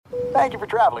Thank you for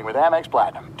traveling with Amex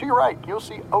Platinum. To your right, you'll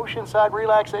see oceanside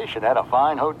relaxation at a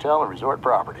fine hotel and resort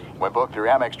property. When booked through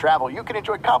Amex Travel, you can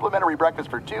enjoy complimentary breakfast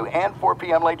for 2 and 4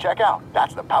 p.m. late checkout.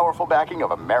 That's the powerful backing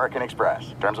of American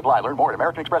Express. Terms apply. Learn more at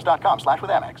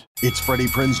americanexpress.com/withAmex. It's Freddie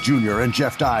Prinze Jr. and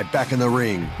Jeff Dye back in the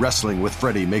ring. Wrestling with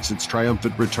Freddie makes its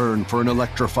triumphant return for an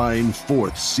electrifying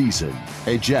 4th season.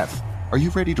 Hey, Jeff, are you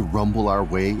ready to rumble our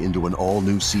way into an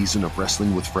all-new season of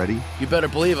Wrestling with Freddie? You better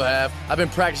believe I have. I've been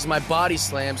practicing my body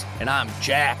slams, and I'm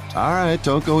jacked. All right,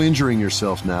 don't go injuring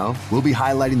yourself now. We'll be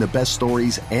highlighting the best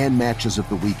stories and matches of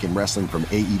the week in wrestling from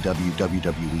AEW,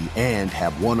 WWE, and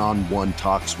have one-on-one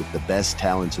talks with the best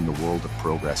talents in the world of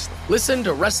pro wrestling. Listen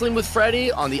to Wrestling with Freddie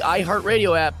on the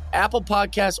iHeartRadio app, Apple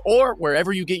Podcasts, or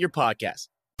wherever you get your podcasts.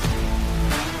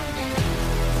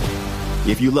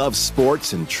 If you love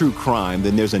sports and true crime,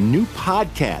 then there's a new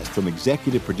podcast from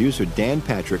executive producer Dan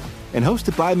Patrick and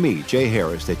hosted by me, Jay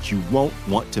Harris, that you won't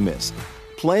want to miss.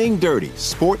 Playing Dirty: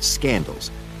 Sports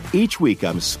Scandals. Each week,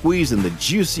 I'm squeezing the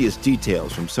juiciest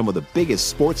details from some of the biggest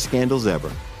sports scandals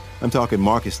ever. I'm talking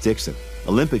Marcus Dixon,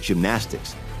 Olympic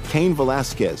gymnastics, Cain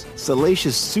Velasquez,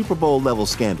 salacious Super Bowl-level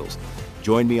scandals.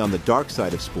 Join me on the dark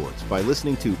side of sports by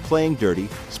listening to Playing Dirty: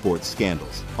 Sports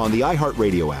Scandals on the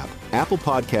iHeartRadio app, Apple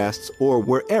Podcasts, or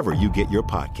wherever you get your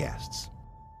podcasts.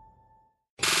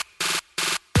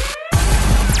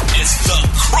 It's the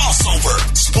Crossover,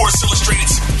 Sports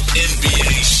Illustrated's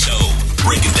NBA show.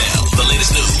 Breaking down the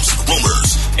latest news,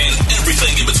 rumors, and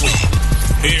everything in between.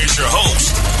 Here's your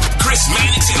host, Chris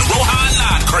Mannix and Rohan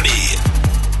Lodkardid.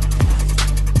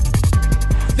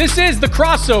 This is the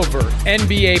Crossover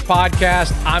NBA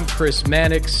podcast. I'm Chris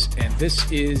Mannix, and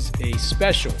this is a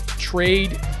special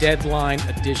trade deadline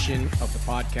edition of the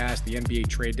podcast, the NBA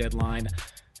trade deadline.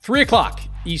 3 o'clock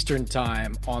Eastern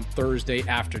time on Thursday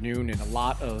afternoon, and a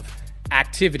lot of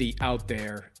activity out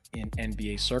there in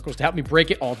NBA circles. To help me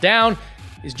break it all down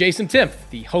is Jason Timpf,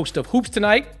 the host of Hoops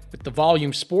Tonight with the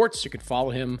Volume Sports. You can follow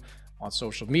him on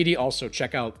social media. Also,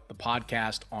 check out the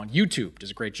podcast on YouTube. Does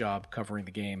a great job covering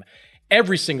the game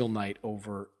every single night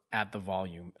over at the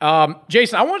Volume.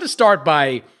 Jason, I wanted to start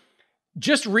by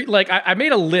just I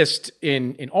made a list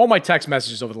in all my text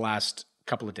messages over the last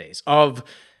couple of days of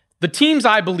the teams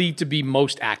I believe to be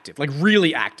most active, like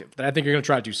really active, that I think are going to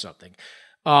try to do something.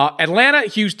 Atlanta,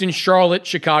 Houston, Charlotte,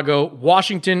 Chicago,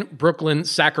 Washington, Brooklyn,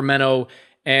 Sacramento,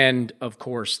 and of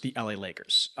course the LA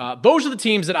Lakers. Those are the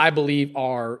teams that I believe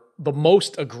are the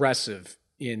most aggressive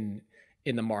in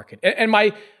the market. And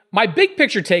my big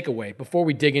picture takeaway before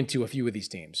we dig into a few of these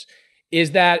teams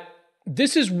is that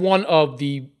this is one of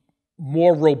the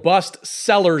more robust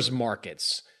sellers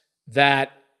markets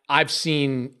that I've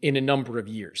seen in a number of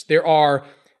years. There are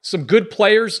some good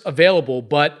players available,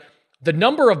 but the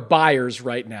number of buyers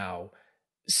right now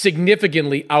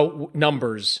significantly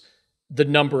outnumbers the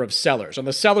number of sellers. On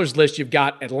the sellers list, you've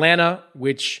got Atlanta,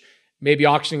 which may be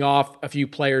auctioning off a few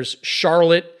players.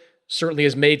 Charlotte certainly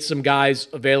has made some guys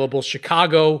available.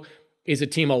 Chicago is a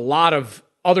team a lot of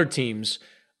other teams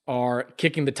are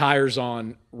kicking the tires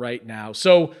on right now.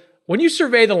 So when you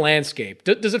survey the landscape,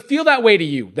 does it feel that way to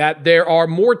you, that there are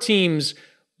more teams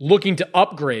looking to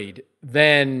upgrade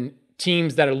than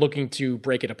teams that are looking to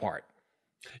break it apart?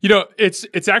 You know,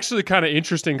 it's actually kind of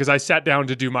interesting because I sat down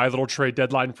to do my little trade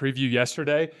deadline preview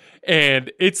yesterday,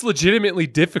 and it's legitimately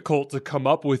difficult to come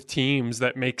up with teams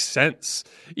that make sense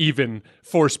even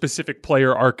for specific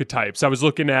player archetypes. I was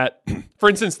looking at, for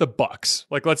instance, the Bucks.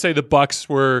 Like, let's say the Bucks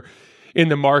were in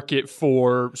the market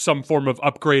for some form of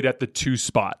upgrade at the 2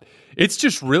 spot. It's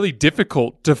just really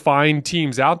difficult to find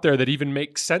teams out there that even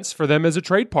make sense for them as a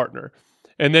trade partner.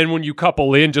 And then when you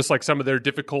couple in just like some of their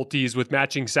difficulties with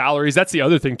matching salaries, that's the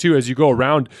other thing too, as you go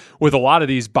around with a lot of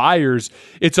these buyers,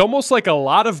 it's almost like a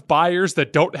lot of buyers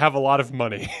that don't have a lot of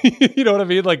money. You know what I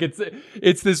mean? Like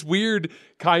it's this weird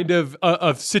kind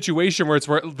of situation where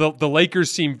the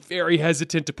Lakers seem very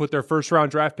hesitant to put their first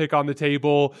round draft pick on the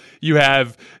table. You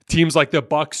have teams like the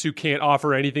Bucks who can't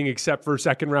offer anything except for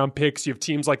second round picks. You have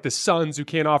teams like the Suns who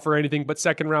can't offer anything but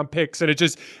second round picks. And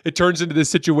it turns into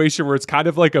this situation where it's kind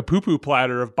of like a poo-poo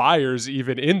platter of buyers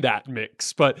even in that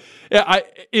mix. But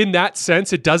in that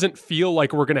sense, it doesn't feel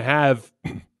like we're going to have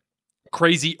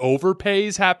crazy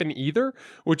overpays happen either,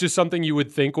 which is something you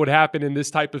would think would happen in this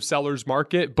type of seller's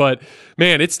market. But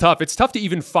man, it's tough. It's tough to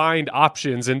even find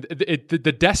options. And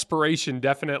the desperation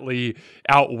definitely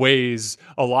outweighs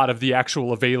a lot of the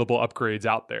actual available upgrades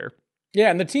out there.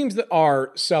 Yeah, and the teams that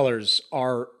are sellers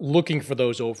are looking for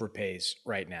those overpays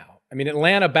right now. I mean,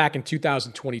 Atlanta back in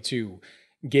 2022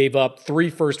 gave up 3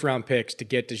 first-round picks to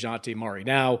get DeJounte Murray.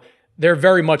 Now, they're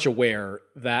very much aware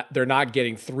that they're not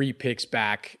getting 3 picks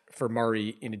back for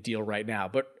Murray in a deal right now.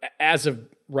 But as of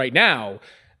right now,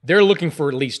 they're looking for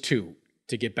at least 2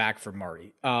 to get back for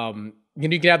Murray. You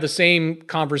can have the same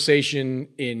conversation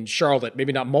in Charlotte,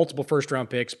 maybe not multiple first-round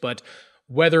picks, but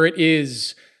whether it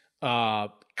is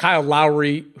Kyle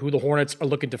Lowry, who the Hornets are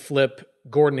looking to flip,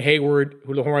 Gordon Hayward,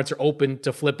 who the Hornets are open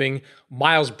to flipping,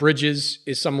 Miles Bridges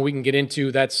is someone we can get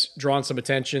into that's drawn some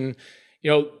attention.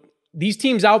 These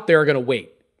teams out there are going to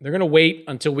wait. They're going to wait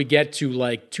until we get to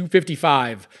like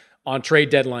 255 on trade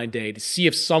deadline day to see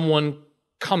if someone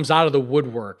comes out of the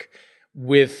woodwork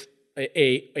with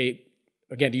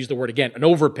again, to use the word again, an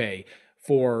overpay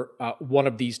for one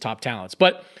of these top talents.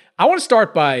 But I want to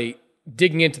start by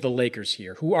digging into the Lakers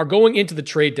here, who are going into the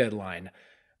trade deadline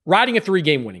riding a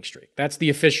 3-game winning streak. That's the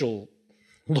official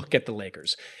look at the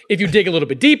Lakers. If you dig a little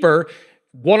bit deeper,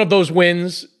 one of those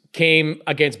wins came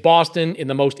against Boston in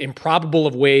the most improbable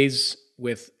of ways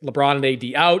with LeBron and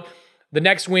AD out. The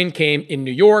next win came in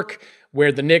New York,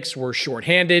 where the Knicks were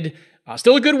shorthanded.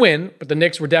 Still a good win, but the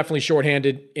Knicks were definitely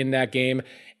shorthanded in that game.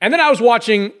 And then I was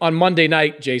watching on Monday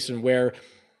night, Jason, where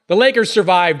the Lakers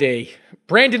survived a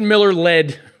Brandon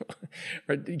Miller-led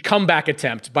comeback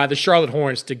attempt by the Charlotte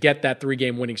Hornets to get that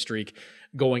 3-game winning streak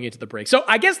going into the break. So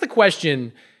I guess the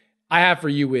question I have for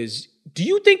you is, do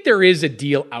you think there is a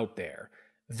deal out there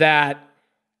that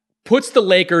puts the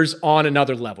Lakers on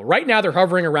another level? Right now, they're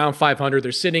hovering around 500.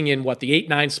 They're sitting in, the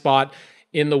 8-9 spot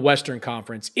in the Western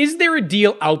Conference. Is there a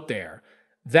deal out there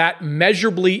that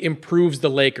measurably improves the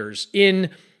Lakers in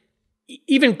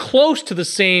even close to the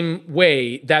same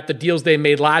way that the deals they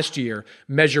made last year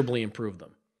measurably improved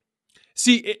them?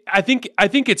 See, I think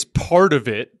it's part of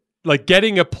it. Like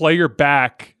getting a player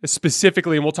back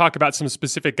specifically, and we'll talk about some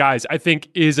specific guys, I think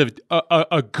is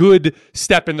a good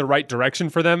step in the right direction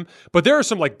for them. But there are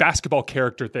some like basketball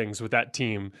character things with that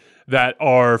team that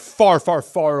are far, far,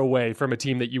 far away from a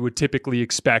team that you would typically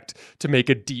expect to make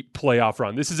a deep playoff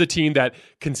run. This is a team that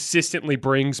consistently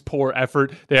brings poor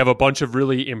effort. They have a bunch of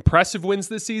really impressive wins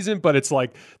this season, but it's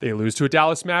like they lose to a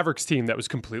Dallas Mavericks team that was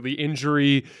completely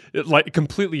injury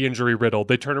riddled.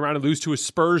 They turn around and lose to a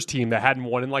Spurs team that hadn't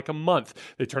won in like a month.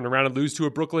 They turn around and lose to a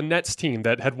Brooklyn Nets team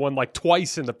that had won like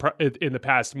twice in the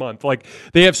past month. Like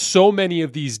they have so many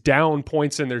of these down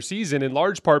points in their season, in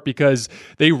large part because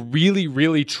they really,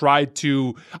 really tried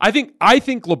to. I think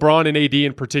LeBron and AD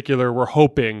in particular were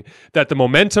hoping that the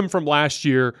momentum from last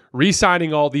year,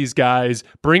 re-signing all these guys,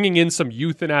 bringing in some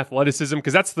youth and athleticism,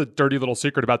 because that's the dirty little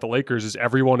secret about the Lakers is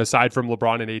everyone aside from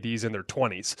LeBron and AD is in their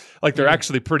 20s. Like they're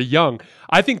actually pretty young.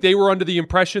 I think they were under the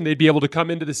impression they'd be able to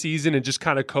come into the season and just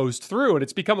kind of coast through, and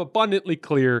it's become abundantly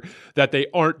clear that they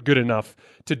aren't good enough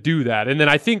to do that. And then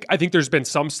I think there's been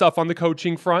some stuff on the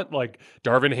coaching front, like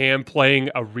Darvin Ham playing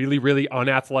a really, really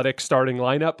unathletic starting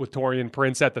lineup with Taurean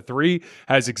Prince at the 3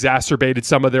 has exacerbated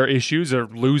some of their issues. They're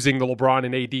losing the LeBron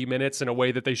and AD minutes in a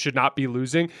way that they should not be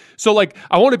losing. So like,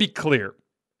 I want to be clear.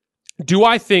 Do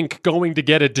I think going to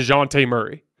get a DeJounte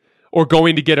Murray or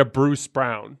going to get a Bruce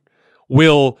Brown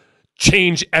will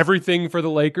change everything for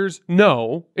the Lakers?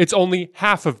 No, it's only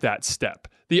half of that step.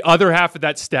 The other half of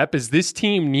that step is this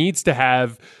team needs to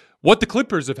have what the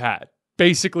Clippers have had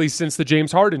basically since the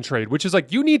James Harden trade, which is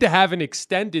like you need to have an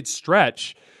extended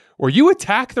stretch where you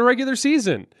attack the regular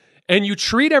season and you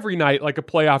treat every night like a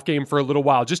playoff game for a little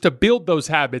while just to build those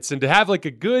habits and to have like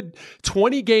a good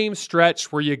 20-game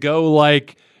stretch where you go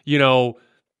like, 15-5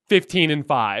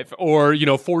 or,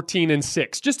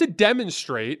 14-6, just to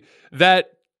demonstrate that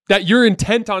you're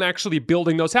intent on actually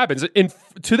building those habits. And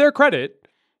to their credit,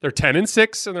 they're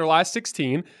 10-6 in their last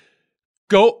 16.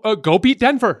 Go beat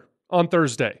Denver on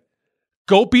Thursday.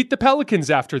 Go beat the Pelicans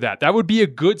after that. That would be a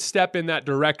good step in that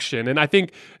direction. And I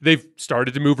think they've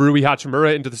started to move Rui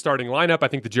Hachimura into the starting lineup. I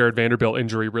think the Jared Vanderbilt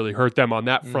injury really hurt them on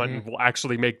that front and will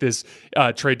actually make this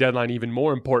trade deadline even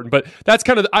more important. But that's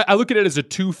kind of, I look at it as a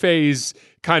two-phase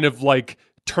kind of like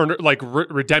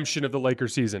redemption of the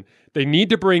Lakers season. They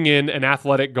need to bring in an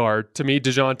athletic guard. To me,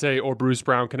 DeJounte or Bruce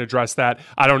Brown can address that.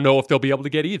 I don't know if they'll be able to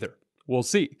get either. We'll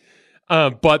see.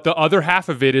 But the other half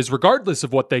of it is, regardless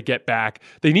of what they get back,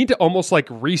 they need to almost like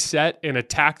reset and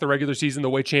attack the regular season the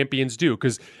way champions do.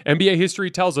 Because NBA history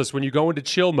tells us when you go into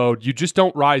chill mode, you just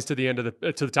don't rise to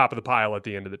the top of the pile at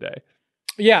the end of the day.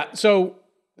 Yeah. So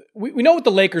we know what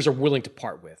the Lakers are willing to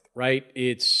part with, right?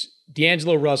 It's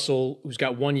D'Angelo Russell, who's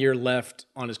got 1 year left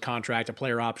on his contract, a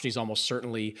player option he's almost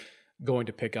certainly going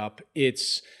to pick up.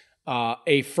 It's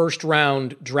a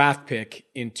first-round draft pick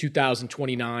in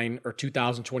 2029 or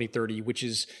 2030, which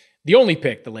is the only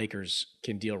pick the Lakers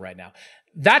can deal right now.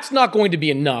 That's not going to be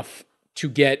enough to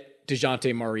get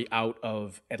DeJounte Murray out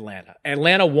of Atlanta.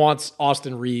 Atlanta wants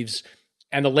Austin Reeves,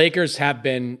 and the Lakers have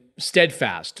been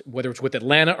steadfast, whether it's with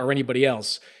Atlanta or anybody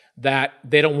else, that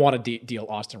they don't want to deal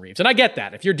Austin Reeves. And I get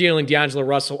that. If you're dealing D'Angelo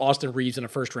Russell, Austin Reeves, and a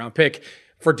first-round pick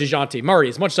for DeJounte Murray,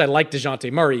 as much as I like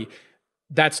DeJounte Murray,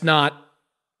 that's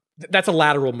a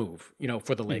lateral move,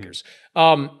 for the Lakers.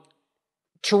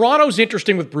 Toronto's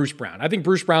interesting with Bruce Brown. I think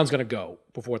Bruce Brown's going to go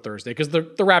before Thursday because the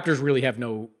Raptors really have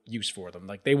no use for them.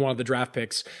 Like, they wanted the draft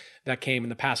picks that came in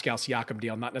the Pascal Siakam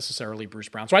deal, not necessarily Bruce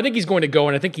Brown. So I think he's going to go,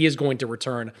 and I think he is going to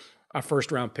return a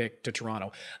first-round pick to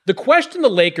Toronto. The question the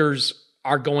Lakers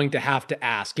are going to have to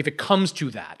ask, if it comes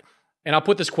to that, and I'll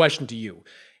put this question to you,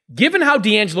 given how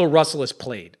D'Angelo Russell has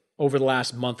played over the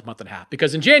last month and a half,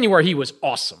 because in January he was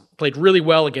awesome, played really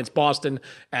well against Boston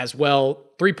as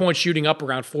well, three-point shooting up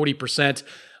around 40%.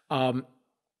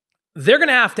 They're going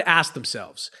to have to ask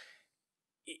themselves,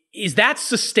 is that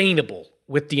sustainable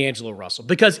with D'Angelo Russell?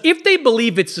 Because if they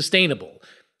believe it's sustainable,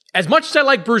 as much as I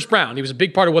like Bruce Brown, he was a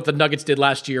big part of what the Nuggets did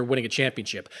last year, winning a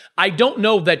championship, I don't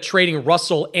know that trading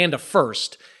Russell and a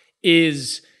first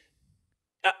is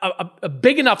a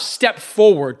big enough step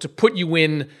forward to put you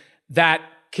in that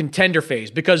contender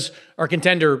phase, or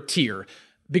contender tier,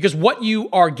 because what you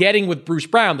are getting with Bruce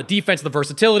Brown, the defense, the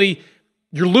versatility,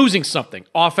 you're losing something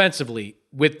offensively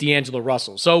with D'Angelo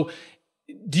Russell. So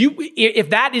if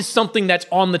that is something that's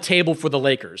on the table for the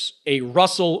Lakers, a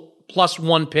Russell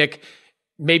 +1 pick,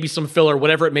 maybe some filler,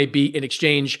 whatever it may be, in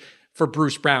exchange for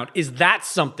Bruce Brown, is that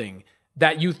something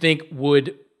that you think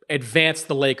would advance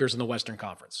the Lakers in the Western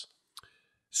Conference?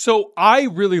 So I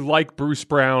really like Bruce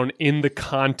Brown in the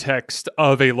context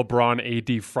of a LeBron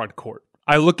AD front court.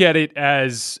 I look at it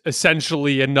as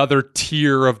essentially another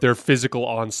tier of their physical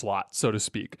onslaught, so to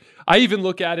speak. I even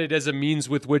look at it as a means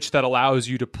with which that allows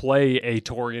you to play a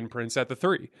Taurean Prince at the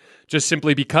 3, just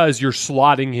simply because you're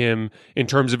slotting him in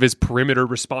terms of his perimeter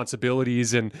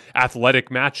responsibilities and athletic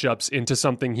matchups into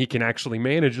something he can actually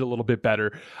manage a little bit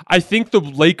better. I think the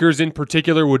Lakers in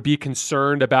particular would be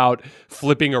concerned about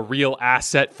flipping a real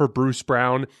asset for Bruce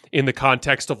Brown in the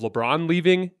context of LeBron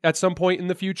leaving at some point in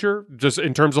the future, just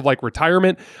in terms of like retirement.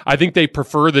 I think they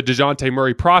prefer the DeJounte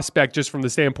Murray prospect just from the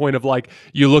standpoint of like,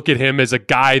 you look at him as a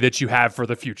guy that you have for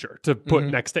the future to put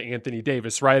next to Anthony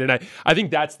Davis, right? And I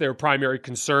think that's their primary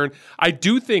concern. I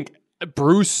do think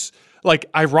Bruce, like,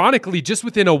 ironically, just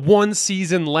within a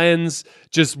one-season lens,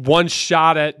 just one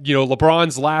shot at,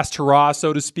 LeBron's last hurrah,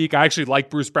 so to speak. I actually like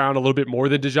Bruce Brown a little bit more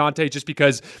than DeJounte, just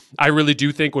because I really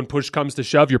do think when push comes to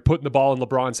shove, you're putting the ball in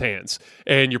LeBron's hands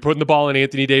and you're putting the ball in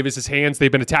Anthony Davis's hands.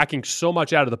 They've been attacking so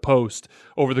much out of the post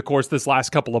over the course of this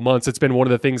last couple of months. It's been one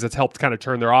of the things that's helped kind of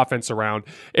turn their offense around.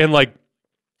 And like,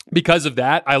 because of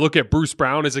that, I look at Bruce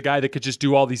Brown as a guy that could just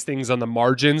do all these things on the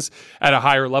margins at a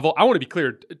higher level. I want to be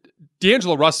clear.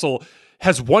 D'Angelo Russell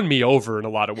has won me over in a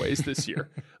lot of ways this year.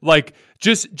 Like,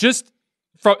 just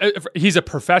from, he's a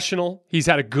professional. He's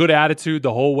had a good attitude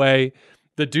the whole way.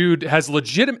 The dude has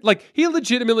he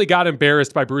legitimately got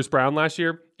embarrassed by Bruce Brown last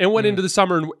year and went into the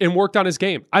summer and worked on his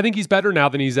game. I think he's better now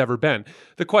than he's ever been.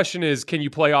 The question is, can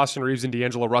you play Austin Reeves and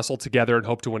D'Angelo Russell together and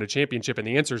hope to win a championship? And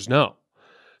the answer is no.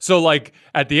 So, like,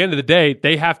 at the end of the day,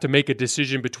 they have to make a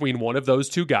decision between one of those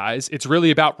two guys. It's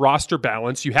really about roster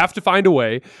balance. You have to find a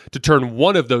way to turn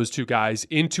one of those two guys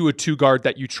into a two-guard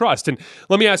that you trust. And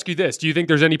let me ask you this. Do you think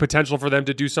there's any potential for them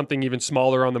to do something even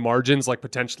smaller on the margins, like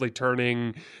potentially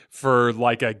turning for,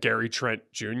 like, a Gary Trent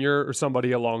Jr. or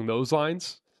somebody along those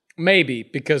lines? Maybe,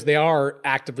 because they are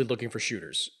actively looking for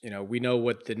shooters. We know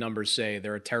what the numbers say.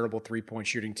 They're a terrible three-point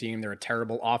shooting team. They're a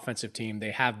terrible offensive team. They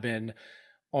have been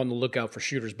on the lookout for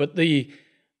shooters. But the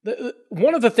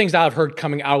one of the things that I've heard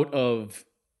coming out of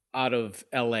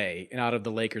LA and out of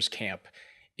the Lakers camp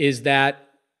is that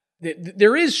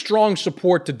there is strong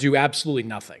support to do absolutely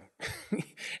nothing.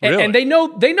 Really? And they know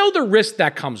the risk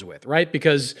that comes with, right?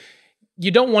 Because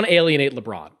you don't want to alienate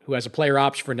LeBron, who has a player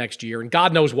option for next year, and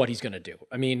God knows what he's going to do.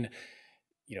 I mean,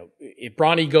 if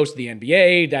Bronny goes to the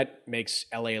NBA, that makes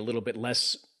LA a little bit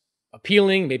less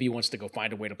appealing. Maybe he wants to go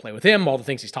find a way to play with him, all the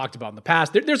things he's talked about in the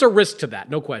past. There's a risk to that,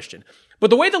 no question.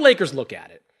 But the way the Lakers look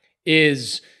at it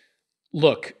is,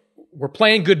 look, we're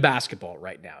playing good basketball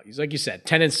right now. He's, like you said,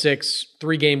 10-6,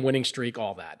 3-game winning streak,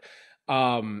 all that.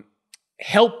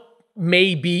 Help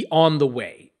may be on the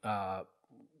way.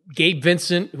 Gabe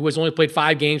Vincent, who has only played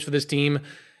 5 games for this team,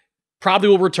 probably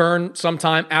will return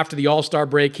sometime after the All-Star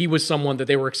break. He was someone that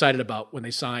they were excited about when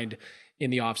they signed in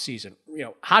the offseason.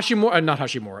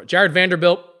 Jared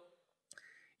Vanderbilt,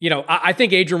 I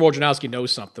think Adrian Wojnarowski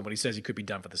knows something when he says he could be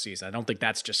done for the season. I don't think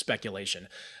that's just speculation.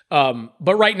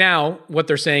 But right now, what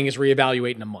they're saying is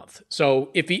reevaluate in a month.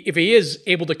 So if he is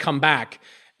able to come back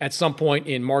at some point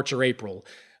in March or April,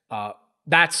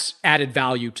 that's added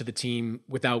value to the team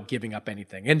without giving up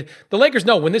anything. And the Lakers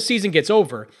know when this season gets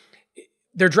over,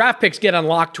 their draft picks get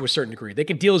unlocked to a certain degree. They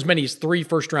can deal as many as 3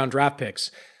 first-round draft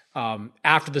picks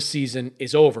after the season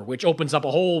is over, which opens up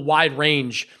a whole wide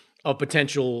range of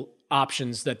potential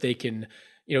options that they can,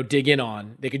 dig in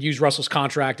on. They could use Russell's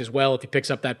contract as well if he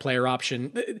picks up that player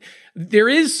option. There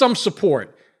is some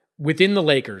support within the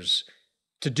Lakers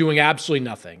to doing absolutely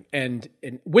nothing, and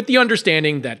with the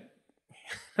understanding that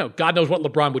God knows what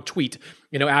LeBron would tweet,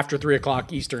 after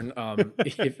 3:00 Eastern,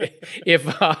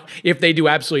 if they do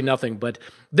absolutely nothing. But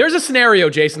there's a scenario,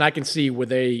 Jason, I can see where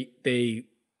they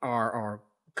are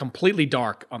completely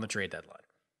dark on the trade deadline.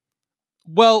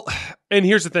 Well, and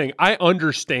here's the thing. I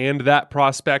understand that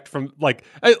prospect from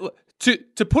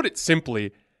to put it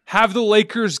simply, have the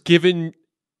Lakers given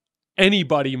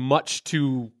anybody much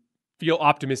to feel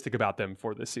optimistic about them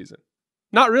for this season?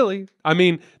 Not really. I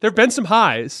mean, there've been some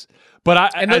highs,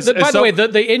 but by the way,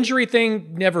 the injury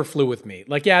thing never flew with me.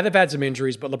 They've had some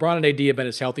injuries, but LeBron and AD have been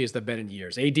as healthy as they've been in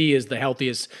years. AD is the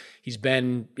healthiest he's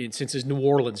been since his New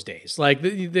Orleans days.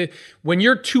 When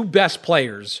your 2 best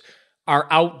players are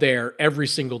out there every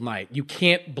single night, you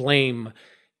can't blame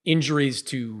injuries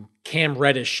to Cam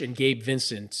Reddish and Gabe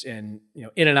Vincent and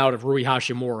in and out of Rui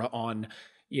Hachimura on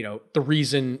the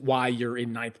reason why you're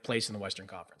in 9th place in the Western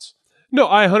Conference. No,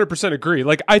 I 100% agree.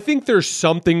 I think there's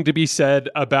something to be said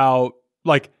about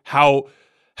how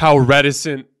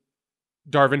reticent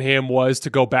Darvin Ham was to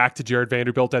go back to Jared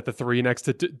Vanderbilt at the 3 next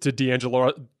to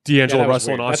D'Angelo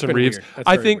Russell and Austin Reeves.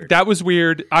 I think that was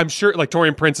weird. I'm sure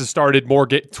Taurean Prince has started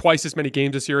twice as many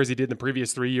games this year as he did in the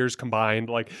previous 3 years combined.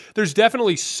 There's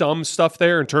definitely some stuff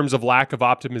there in terms of lack of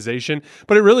optimization,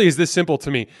 but it really is this simple to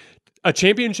me. A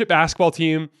championship basketball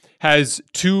team has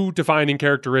 2 defining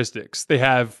characteristics. They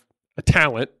have a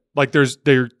talent,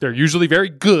 they're usually very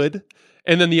good,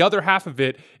 and then the other half of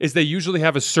it is they usually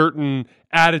have a certain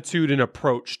attitude and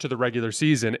approach to the regular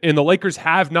season, and the Lakers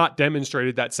have not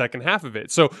demonstrated that second half of it.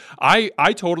 So I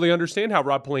totally understand how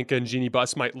Rob Pelinka and Jeannie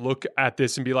Buss might look at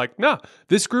this and be like, nah,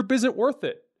 this group isn't worth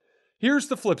it. Here's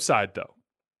the flip side, though.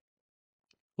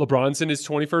 LeBron's in his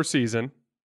 21st season,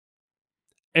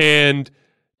 and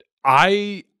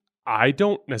I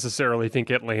don't necessarily think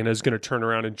Atlanta is going to turn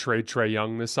around and trade Trae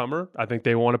Young this summer. I think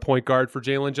they want a point guard for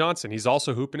Jalen Johnson. He's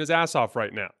also hooping his ass off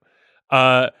right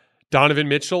now. Donovan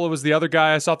Mitchell was the other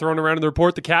guy I saw thrown around in the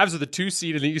report. The Cavs are the 2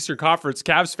 seed in the Eastern Conference.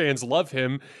 Cavs fans love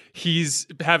him. He's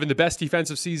having the best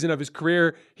defensive season of his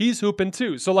career. He's hooping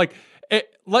too. So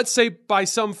let's say by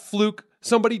some fluke,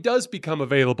 somebody does become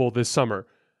available this summer.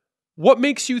 What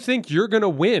makes you think you're going to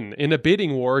win in a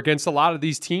bidding war against a lot of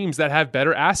these teams that have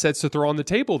better assets to throw on the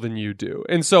table than you do?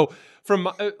 And so from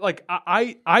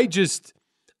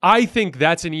I think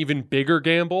that's an even bigger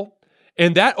gamble.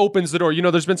 And that opens the door.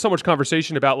 There's been so much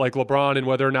conversation about LeBron and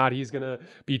whether or not he's going to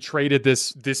be traded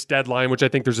this deadline, which I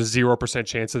think there's a 0%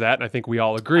 chance of that. And I think we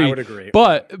all agree. I would agree.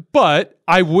 But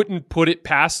I wouldn't put it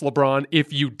past LeBron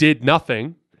if you did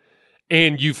nothing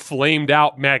and you flamed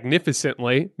out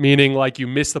magnificently, meaning you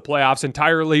miss the playoffs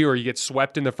entirely or you get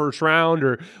swept in the first round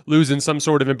or lose in some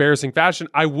sort of embarrassing fashion.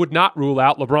 I would not rule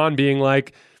out LeBron being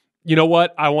you know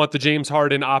what, I want the James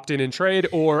Harden opt-in and trade,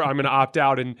 or I'm going to opt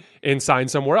out and sign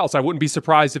somewhere else. I wouldn't be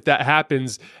surprised if that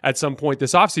happens at some point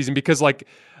this offseason because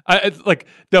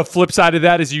the flip side of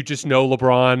that is you just know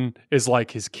LeBron is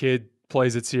his kid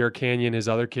plays at Sierra Canyon, his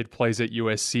other kid plays at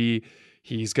USC.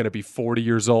 He's going to be 40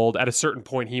 years old. At a certain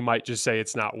point, he might just say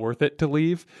it's not worth it to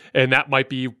leave. And that might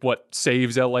be what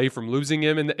saves LA from losing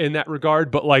him in that regard.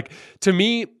 But to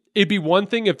me, it'd be one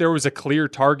thing if there was a clear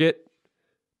target.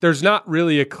 There's not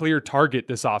really a clear target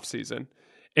this offseason.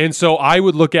 And so I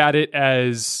would look at it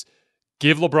as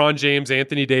give LeBron James,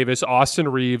 Anthony Davis, Austin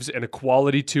Reeves, and a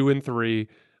quality 2 and 3,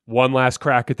 one last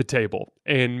crack at the table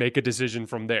and make a decision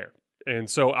from there. And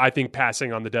so I think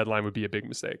passing on the deadline would be a big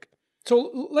mistake.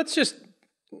 So let's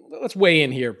weigh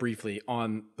in here briefly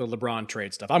on the LeBron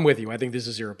trade stuff. I'm with you. I think there's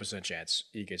a 0% chance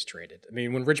he gets traded. I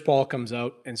mean, when Rich Paul comes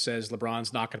out and says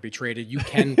LeBron's not going to be traded, you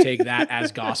can take that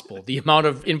as gospel. The amount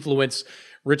of influence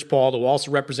Rich Paul, who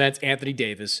also represents Anthony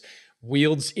Davis,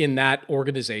 wields in that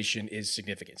organization is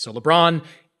significant. So LeBron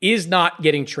is not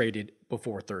getting traded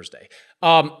before Thursday.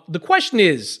 The question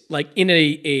is, in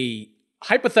a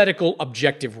hypothetical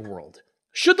objective world,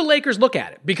 should the Lakers look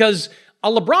at it? Because a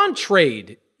LeBron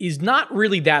trade is not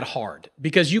really that hard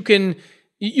because you can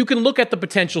look at the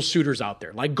potential suitors out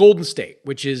there, like Golden State,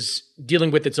 which is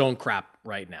dealing with its own crap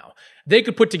right now. They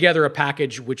could put together a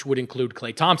package which would include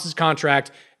Klay Thompson's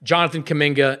contract, Jonathan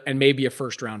Kuminga, and maybe a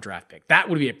first-round draft pick. That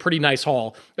would be a pretty nice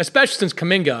haul, especially since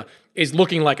Kuminga is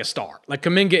looking like a star.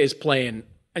 Kuminga is playing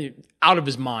out of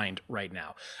his mind right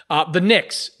now. The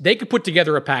Knicks, they could put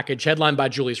together a package headlined by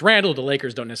Julius Randle, the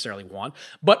Lakers don't necessarily want,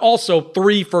 but also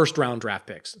 3 first-round draft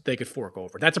picks they could fork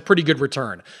over. That's a pretty good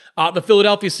return. The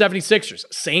Philadelphia 76ers,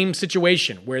 same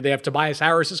situation where they have Tobias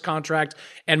Harris's contract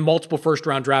and multiple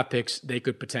first-round draft picks they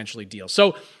could potentially deal.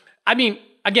 So, I mean,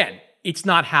 again, it's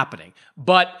not happening,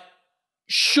 but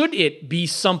should it be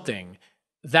something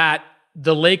that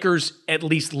the Lakers at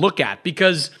least look at?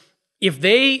 Because if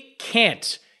they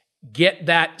can't get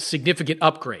that significant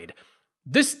upgrade,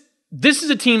 this is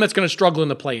a team that's going to struggle in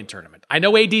the play-in tournament. I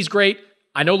know AD's great.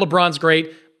 I know LeBron's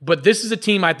great. But this is a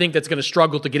team I think that's going to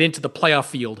struggle to get into the playoff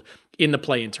field in the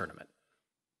play-in tournament.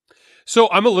 So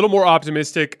I'm a little more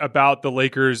optimistic about the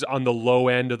Lakers on the low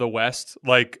end of the West.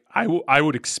 Like I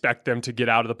would expect them to get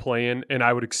out of the play-in, and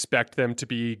I would expect them to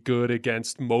be good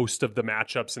against most of the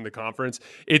matchups in the conference.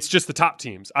 It's just the top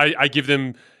teams. I give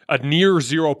them a near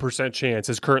 0% chance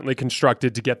as currently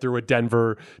constructed to get through a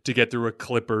Denver, to get through a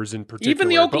Clippers in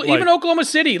particular. Even Oklahoma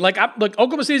City. Like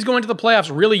Oklahoma City's going to the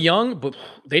playoffs really young, but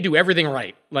they do everything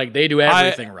right. Like they do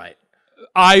everything right.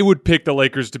 I would pick the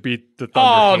Lakers to beat the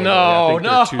Thunder.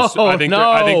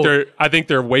 I think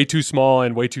they're way too small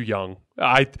and way too young.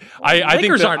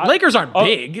 Lakers aren't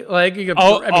big.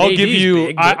 I'll give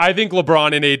you. I think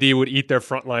LeBron and AD would eat their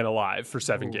front line alive for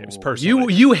 7 games.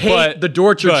 Personally, you hate the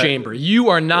Dortcher chamber. You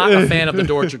are not a fan of the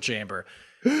Dortcher chamber.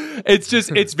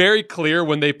 It's very clear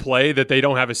when they play that they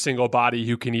don't have a single body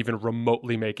who can even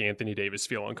remotely make Anthony Davis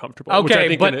feel uncomfortable.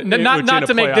 Okay, but not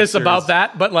to make this about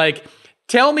that, but like.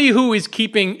 Tell me who is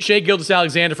keeping Shai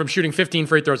Gilgeous-Alexander from shooting 15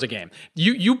 free throws a game.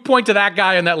 You point to that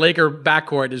guy in that Laker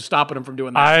backcourt is stopping him from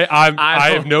doing that. I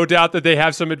have no doubt that they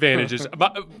have some advantages.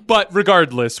 but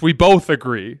regardless, we both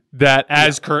agree that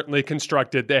as currently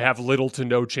constructed, they have little to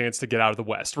no chance to get out of the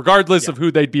West. Regardless of who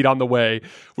they'd beat on the way,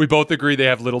 we both agree they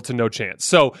have little to no chance.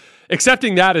 So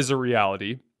accepting that as a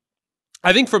reality,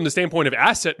 I think from the standpoint of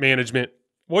asset management,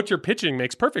 what you're pitching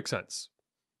makes perfect sense.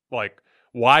 Like,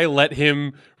 why let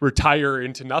him retire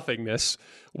into nothingness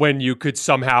when you could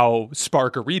somehow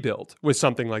spark a rebuild with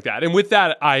something like that? And with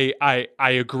that, I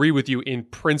agree with you in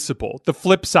principle. The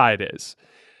flip side is,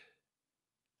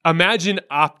 imagine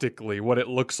optically what it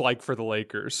looks like for the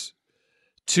Lakers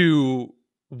to,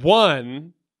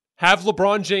 one, have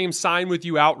LeBron James sign with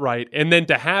you outright, and then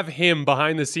to have him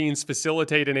behind the scenes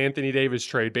facilitate an Anthony Davis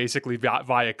trade, basically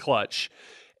via clutch.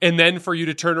 And then for you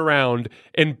to turn around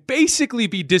and basically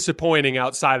be disappointing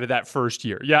outside of that first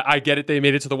year. Yeah, I get it. They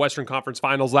made it to the Western Conference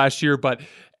Finals last year, but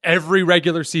every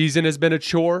regular season has been a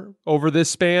chore over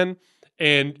this span.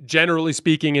 And generally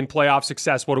speaking, in playoff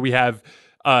success, what do we have?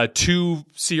 2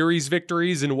 series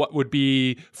victories in what would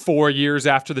be 4 years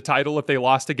after the title if they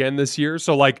lost again this year.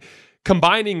 So like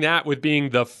combining that with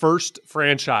being the first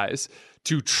franchise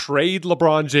to trade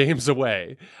LeBron James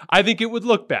away, I think it would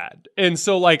look bad. And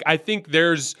so like I think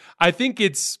it's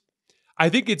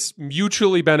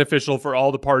mutually beneficial for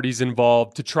all the parties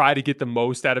involved to try to get the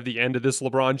most out of the end of this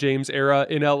LeBron James era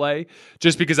in LA,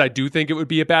 just because I do think it would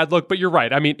be a bad look. But you're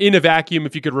right. I mean, in a vacuum,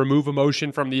 if you could remove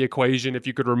emotion from the equation, if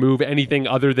you could remove anything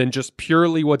other than just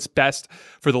purely what's best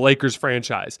for the Lakers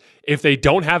franchise, if they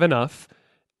don't have enough,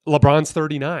 LeBron's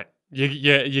 39.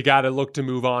 You got to look to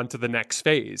move on to the next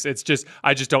phase.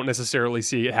 I just don't necessarily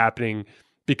see it happening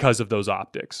because of those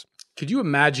optics. Could you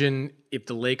imagine if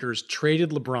the Lakers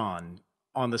traded LeBron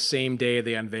on the same day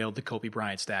they unveiled the Kobe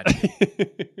Bryant statue?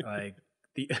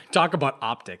 Talk about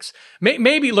optics.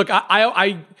 Maybe look,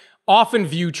 I often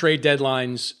view trade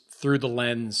deadlines through the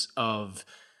lens of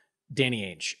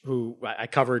Danny Ainge, who I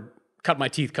cut my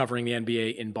teeth covering the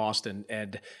NBA in Boston,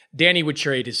 and Danny would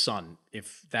trade his son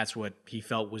if that's what he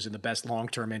felt was in the best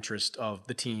long-term interest of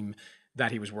the team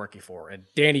that he was working for. And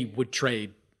Danny would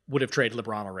have traded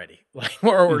LeBron already,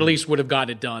 or at least would have gotten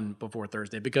it done before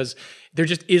Thursday, because there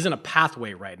just isn't a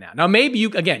pathway right now. Now, maybe you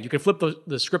can flip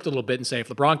the script a little bit and say, if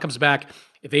LeBron comes back,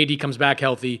 if AD comes back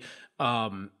healthy,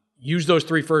 use those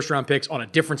 3 first-round picks on a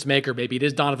difference maker. Maybe it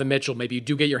is Donovan Mitchell. Maybe you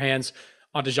do get your hands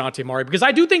on DeJounte Murray, because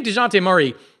I do think DeJounte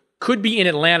Murray could be in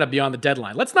Atlanta beyond the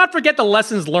deadline. Let's not forget the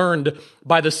lessons learned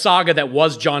by the saga that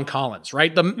was John Collins,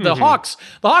 right? The Hawks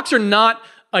are not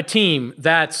a team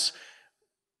that's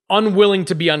unwilling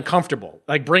to be uncomfortable,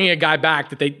 like bringing a guy back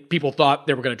that people thought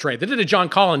they were going to trade. They did a John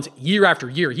Collins year after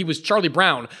year. He was Charlie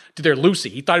Brown to their Lucy.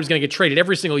 He thought he was going to get traded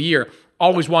every single year,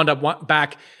 always wound up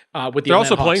back with the They're Atlanta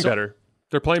also Hawks. playing better.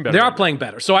 They're playing better. They are playing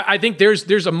better. So I think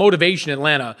there's a motivation in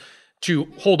Atlanta to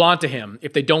hold on to him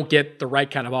if they don't get the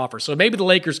right kind of offer. So maybe the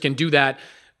Lakers can do that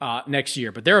next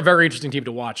year. But they're a very interesting team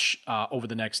to watch over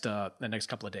the next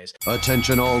couple of days.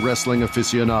 Attention all wrestling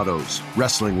aficionados.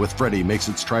 Wrestling with Freddie makes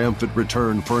its triumphant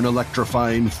return for an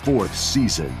electrifying 4th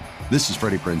season. This is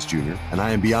Freddie Prinze Jr., and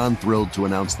I am beyond thrilled to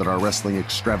announce that our wrestling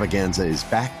extravaganza is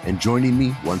back, and joining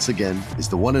me once again is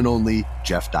the one and only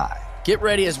Jeff Dye. Get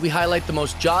ready as we highlight the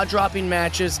most jaw-dropping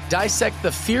matches, dissect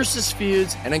the fiercest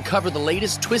feuds, and uncover the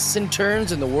latest twists and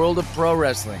turns in the world of pro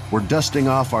wrestling. We're dusting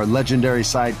off our legendary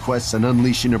side quests and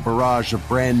unleashing a barrage of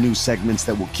brand new segments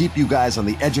that will keep you guys on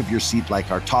the edge of your seat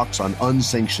like our talks on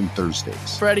Unsanctioned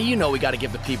Thursdays. Freddie, you know we got to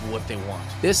give the people what they want.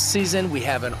 This season, we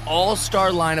have an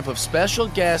all-star lineup of special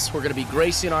guests who are going to be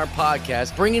gracing our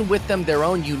podcast, bringing with them their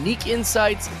own unique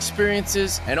insights,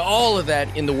 experiences, and all of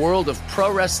that in the world of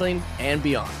pro wrestling and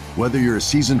beyond. Whether you're a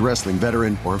seasoned wrestling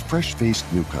veteran or a fresh-faced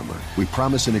newcomer, we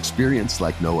promise an experience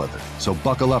like no other. So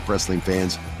buckle up, wrestling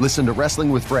fans. Listen to Wrestling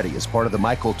with Freddie as part of the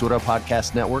My Cultura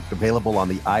Podcast Network, available on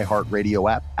the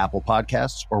iHeartRadio app, Apple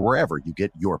Podcasts, or wherever you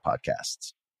get your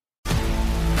podcasts.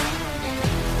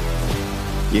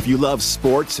 If you love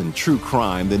sports and true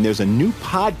crime, then there's a new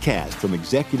podcast from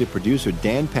executive producer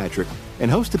Dan Patrick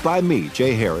and hosted by me,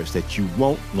 Jay Harris, that you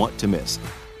won't want to miss.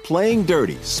 Playing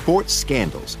Dirty: Sports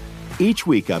Scandals. Each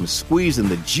week, I'm squeezing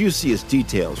the juiciest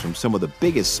details from some of the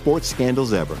biggest sports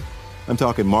scandals ever. I'm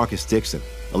talking Marcus Dixon,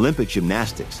 Olympic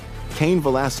gymnastics, Cain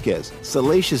Velasquez,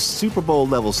 salacious Super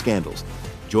Bowl-level scandals.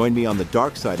 Join me on the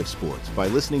dark side of sports by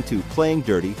listening to Playing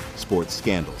Dirty: Sports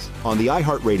Scandals on the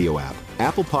iHeartRadio app,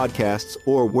 Apple Podcasts,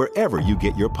 or wherever you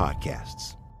get your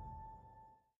podcasts.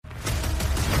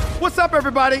 What's up,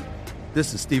 everybody?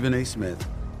 This is Stephen A. Smith.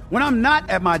 When I'm not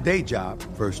at my day job,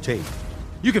 First Take,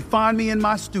 you can find me in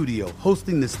my studio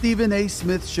hosting the Stephen A.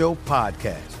 Smith Show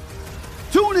podcast.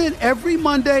 Tune in every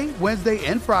Monday, Wednesday,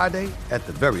 and Friday, at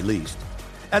the very least,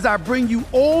 as I bring you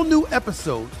all new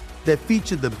episodes that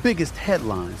feature the biggest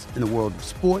headlines in the world of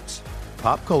sports,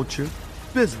 pop culture,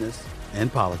 business,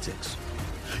 and politics.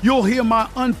 You'll hear my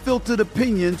unfiltered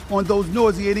opinions on those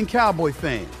nauseating Cowboy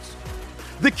fans,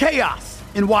 the chaos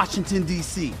in Washington,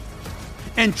 D.C.,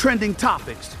 and trending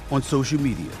topics on social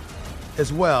media,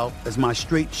 as well as my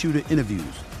straight shooter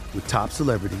interviews with top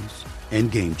celebrities and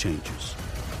game changers.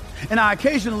 And I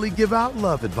occasionally give out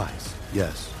love advice.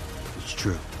 Yes, it's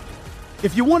true.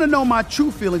 If you want to know my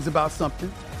true feelings about something,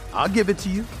 I'll give it to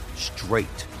you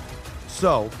straight.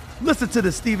 So listen to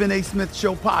the Stephen A. Smith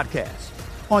Show podcast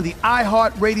on the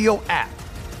iHeartRadio app,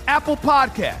 Apple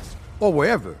Podcasts, or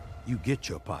wherever you get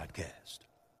your podcast.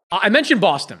 I mentioned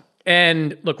Boston.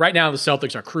 And look, right now the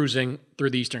Celtics are cruising through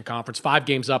the Eastern Conference, 5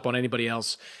 games up on anybody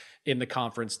else in the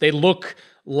conference. They look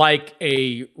like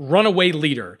a runaway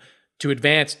leader to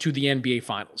advance to the NBA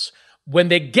Finals. When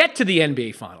they get to the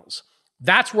NBA Finals,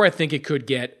 that's where I think it could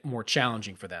get more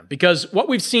challenging for them. Because what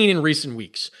we've seen in recent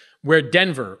weeks, where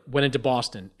Denver went into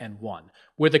Boston and won,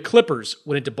 where the Clippers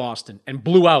went into Boston and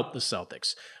blew out the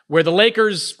Celtics, where the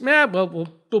Lakers, we'll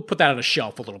put that on a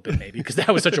shelf a little bit maybe, because that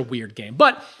was such a weird game.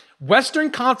 But Western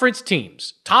Conference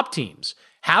teams, top teams,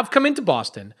 have come into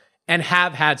Boston and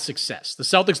have had success. The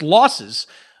Celtics' losses,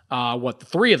 the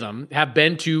 3 of them, have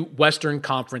been to Western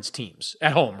Conference teams,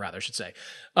 at home, rather, I should say.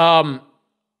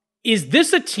 Is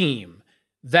this a team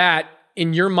that,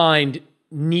 in your mind,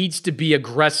 needs to be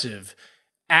aggressive,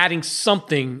 adding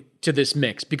something to this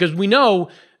mix? Because we know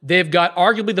they've got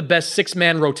arguably the best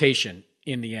 6-man rotation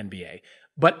in the NBA.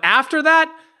 But after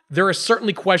that, there are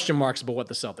certainly question marks about what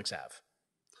the Celtics have.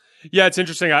 Yeah, it's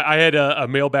interesting. I had a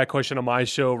mailbag question on my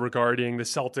show regarding the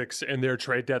Celtics and their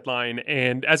trade deadline.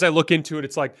 And as I look into it,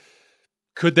 it's like,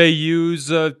 could they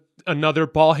use another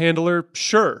ball handler?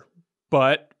 Sure.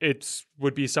 But it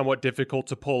would be somewhat difficult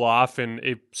to pull off, and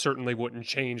it certainly wouldn't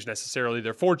change necessarily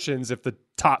their fortunes if the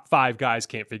top 5 guys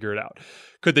can't figure it out.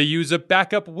 Could they use a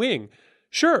backup wing?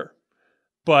 Sure.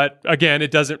 But again, it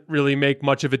doesn't really make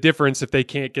much of a difference if they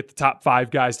can't get the top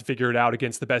 5 guys to figure it out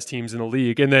against the best teams in the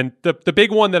league. And then the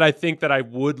big one that I think that I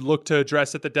would look to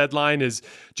address at the deadline is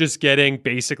just getting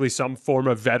basically some form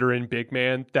of veteran big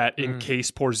man that in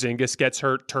case Porzingis gets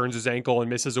hurt, turns his ankle and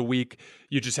misses a week,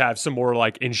 you just have some more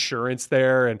like insurance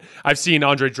there. And I've seen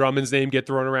Andre Drummond's name get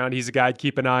thrown around. He's a guy to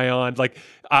keep an eye on. Like,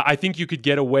 I think you could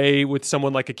get away with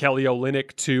someone like a Kelly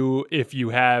Olynyk too if you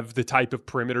have the type of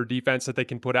perimeter defense that they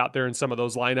can put out there in some of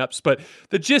those lineups. But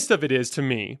the gist of it is, to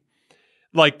me,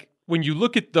 like when you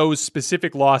look at those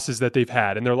specific losses that they've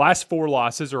had, and their last 4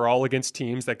 losses are all against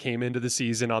teams that came into the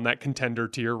season on that contender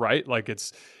tier, right? Like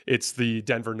it's the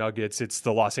Denver Nuggets, it's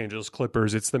the Los Angeles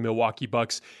Clippers, it's the Milwaukee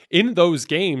Bucks. In those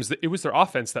games, it was their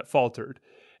offense that faltered.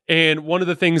 And one of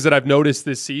the things that I've noticed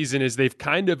this season is they've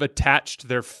kind of attached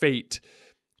their fate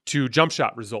to jump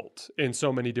shot result in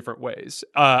so many different ways.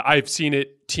 I've seen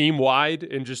it team wide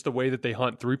in just the way that they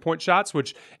hunt 3-point shots,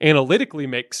 which analytically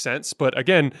makes sense. But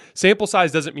again, sample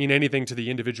size doesn't mean anything to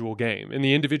the individual game. In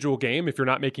the individual game, if you're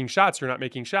not making shots, you're not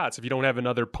making shots. If you don't have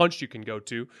another punch you can go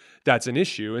to, that's an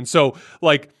issue. And so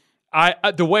like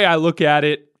the way I look at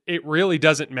it, it really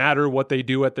doesn't matter what they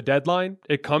do at the deadline.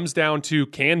 It comes down to,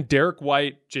 can Derek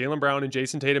White, Jaylen Brown, and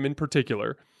Jason Tatum in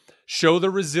particular show the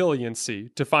resiliency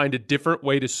to find a different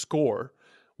way to score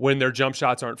when their jump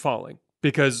shots aren't falling?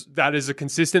 Because that is a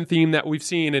consistent theme that we've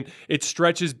seen, and it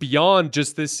stretches beyond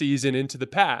just this season into the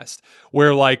past,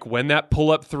 where like when that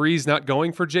pull-up three is not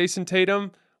going for Jason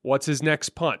Tatum, what's his next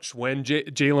punch? When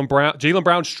Jaylen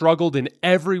Brown struggled in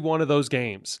every one of those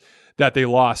games that they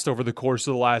lost over the course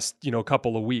of the last,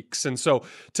 couple of weeks. And so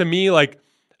to me, like,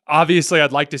 obviously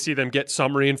I'd like to see them get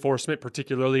some reinforcement,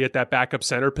 particularly at that backup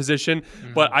center position.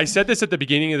 Mm-hmm. But I said this at the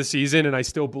beginning of the season, and I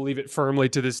still believe it firmly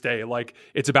to this day. Like,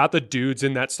 it's about the dudes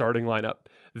in that starting lineup.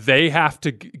 They have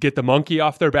to get the monkey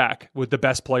off their back with the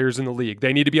best players in the league.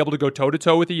 They need to be able to go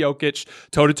toe-to-toe with the Jokic,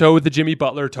 toe-to-toe with the Jimmy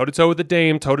Butler, toe-to-toe with the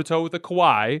Dame, toe-to-toe with the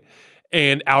Kawhi,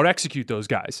 and out-execute those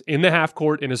guys in the half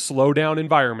court in a slow-down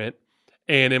environment.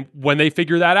 And when they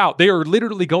figure that out, they are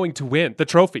literally going to win the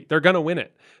trophy. They're going to win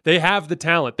it. They have the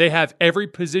talent. They have every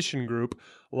position group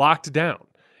locked down.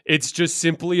 It's just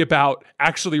simply about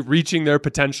actually reaching their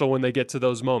potential when they get to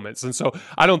those moments. And so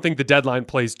I don't think the deadline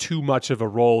plays too much of a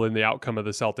role in the outcome of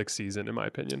the Celtics season, in my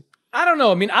opinion. I don't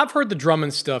know. I mean, I've heard the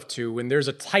Drummond stuff too, and there's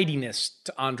a tidiness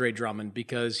to Andre Drummond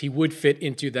because he would fit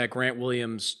into that Grant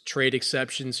Williams trade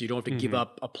exception, so you don't have to give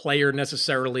up a player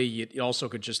necessarily. You also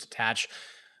could just attach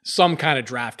some kind of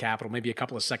draft capital, maybe a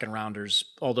couple of second rounders,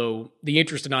 although the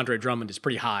interest in Andre Drummond is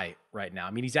pretty high right now. I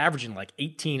mean, he's averaging like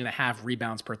 18 and a half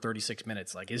rebounds per 36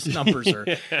 minutes. Like his numbers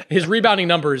his rebounding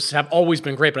numbers have always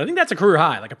been great, but I think that's a career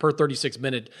high, like a per 36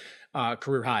 minute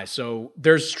career high. So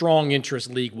there's strong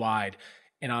interest league wide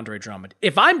in Andre Drummond.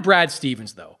 If I'm Brad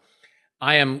Stevens though,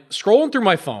 I am scrolling through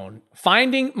my phone,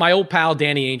 finding my old pal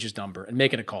Danny Ainge's number and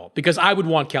making a call because I would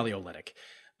want Kelly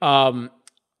Olynyk.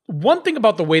 One thing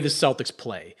about the way the Celtics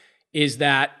play is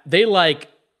that they like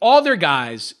all their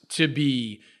guys to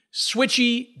be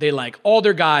switchy. They like all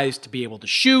their guys to be able to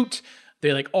shoot.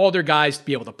 They like all their guys to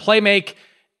be able to play make.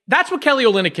 That's what Kelly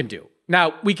Olynyk can do.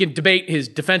 Now, we can debate his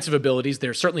defensive abilities.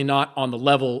 They're certainly not on the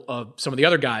level of some of the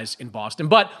other guys in Boston,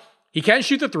 but he can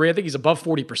shoot the three. I think he's above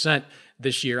 40%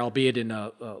 this year, albeit in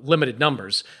limited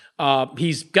numbers.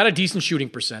 He's got a decent shooting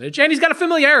percentage, and he's got a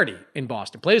familiarity in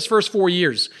Boston. Played his first 4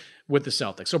 years with the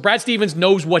Celtics. So Brad Stevens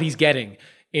knows what he's getting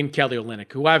in Kelly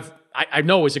Olynyk, who I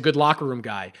know is a good locker room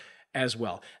guy as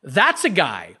well. That's a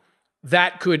guy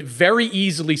that could very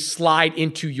easily slide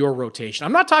into your rotation.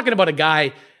 I'm not talking about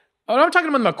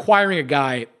acquiring a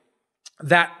guy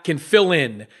that can fill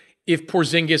in if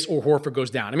Porzingis or Horford goes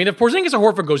down. I mean, if Porzingis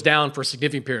or Horford goes down for a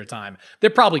significant period of time, they're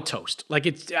probably toast. Like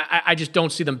I just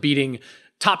don't see them beating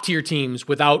top tier teams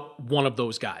without one of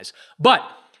those guys. But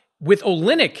with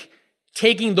Olynyk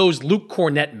taking those Luke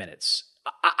Kornet minutes,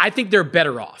 I think they're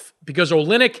better off because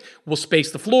Olynyk will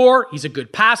space the floor. He's a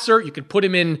good passer. You can put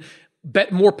him in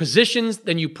more positions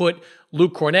than you put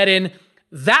Luke Kornet in.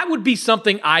 That would be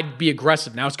something I'd be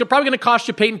aggressive. Now, it's probably going to cost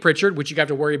you Peyton Pritchard, which you have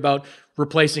to worry about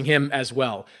replacing him as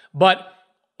well. But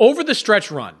over the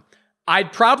stretch run,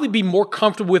 I'd probably be more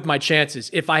comfortable with my chances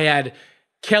if I had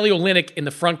Kelly Olynyk in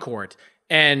the front court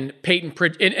and Peyton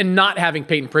Pritchard and not having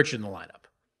Peyton Pritchard in the lineup.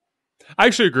 I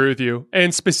actually agree with you.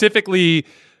 And specifically,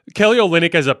 Kelly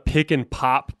Olynyk as a pick and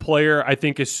pop player, I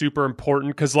think is super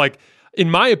important because, like, in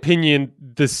my opinion,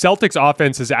 the Celtics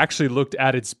offense has actually looked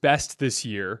at its best this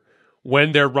year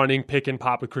when they're running pick and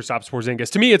pop with Kristaps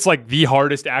Porzingis. To me, it's like the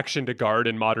hardest action to guard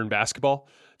in modern basketball.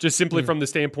 Just simply from the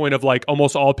standpoint of like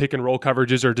almost all pick and roll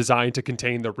coverages are designed to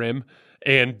contain the rim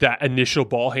and that initial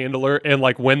ball handler. And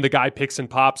like when the guy picks and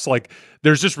pops, like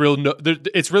there's just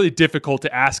it's really difficult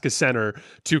to ask a center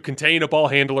to contain a ball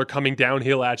handler coming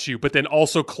downhill at you, but then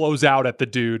also close out at the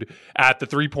dude at the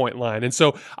 3-point line. And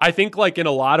so I think like in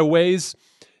a lot of ways,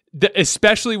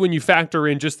 especially when you factor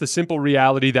in just the simple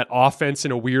reality that offense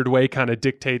in a weird way kind of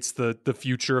dictates the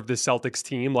future of the Celtics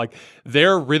team. Like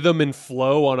their rhythm and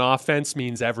flow on offense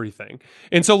means everything.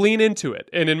 And so lean into it.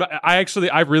 And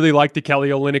I really like the Kelly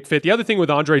Olynyk fit. The other thing with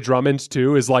Andre Drummond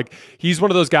too is like he's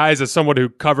one of those guys, as someone who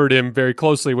covered him very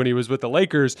closely when he was with the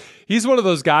Lakers, he's one of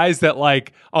those guys that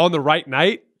like on the right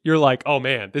night, you're like, oh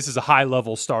man, this is a high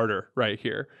level starter right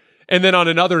here. And then on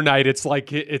another night, it's like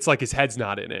his head's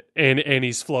not in it, and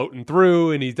he's floating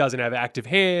through, and he doesn't have active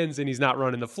hands, and he's not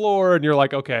running the floor, and you're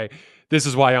like, okay, this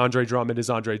is why Andre Drummond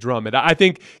is Andre Drummond. I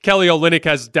think Kelly Olynyk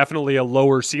has definitely a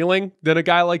lower ceiling than a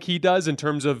guy like he does in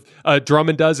terms of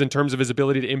Drummond does in terms of his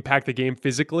ability to impact the game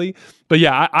physically. But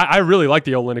yeah, I really like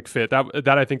the Olynyk fit.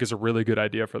 That I think is a really good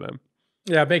idea for them.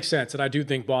 Yeah, it makes sense. And I do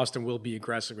think Boston will be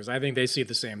aggressive because I think they see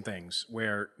the same things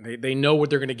where they know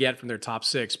what they're going to get from their top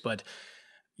six. But,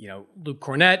 Luke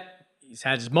Cornett, he's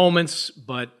had his moments,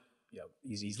 but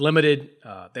he's limited.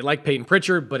 They like Peyton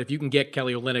Pritchard, but if you can get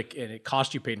Kelly Olynyk and it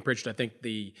costs you Peyton Pritchard, I think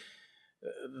the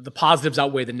positives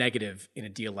outweigh the negative in a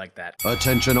deal like that.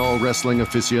 Attention all wrestling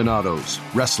aficionados.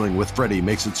 Wrestling with Freddie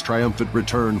makes its triumphant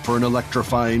return for an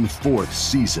electrifying 4th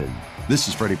season. This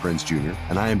is Freddie Prinze Jr.,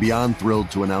 and I am beyond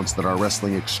thrilled to announce that our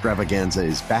wrestling extravaganza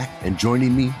is back, and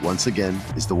joining me once again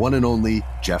is the one and only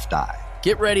Jeff Dye.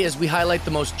 Get ready as we highlight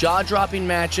the most jaw-dropping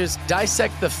matches,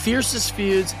 dissect the fiercest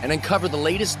feuds, and uncover the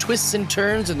latest twists and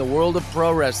turns in the world of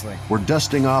pro wrestling. We're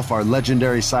dusting off our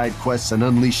legendary side quests and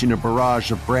unleashing a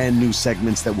barrage of brand new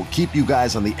segments that will keep you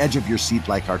guys on the edge of your seat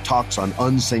like our talks on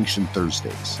Unsanctioned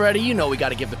Thursdays. Freddie, you know we got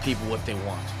to give the people what they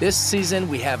want. This season,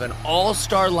 we have an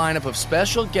all-star lineup of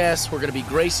special guests who are going to be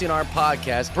gracing our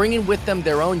podcast, bringing with them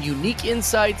their own unique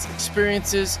insights,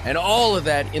 experiences, and all of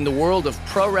that in the world of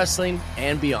pro wrestling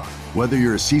and beyond. Whether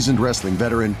you're a seasoned wrestling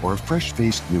veteran or a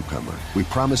fresh-faced newcomer, we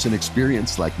promise an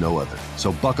experience like no other.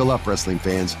 So buckle up, wrestling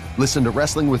fans. Listen to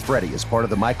Wrestling with Freddie as part of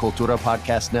the My Cultura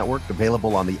Podcast Network,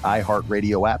 available on the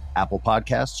iHeartRadio app, Apple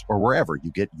Podcasts, or wherever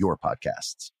you get your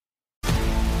podcasts.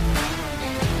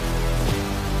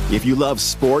 If you love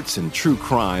sports and true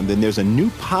crime, then there's a new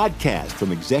podcast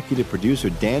from executive producer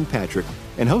Dan Patrick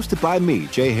and hosted by me,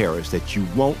 Jay Harris, that you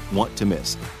won't want to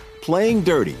miss. Playing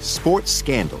Dirty: Sports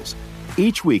Scandals.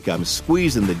 Each week, I'm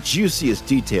squeezing the juiciest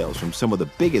details from some of the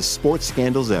biggest sports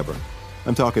scandals ever.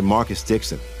 I'm talking Marcus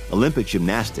Dixon, Olympic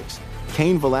gymnastics,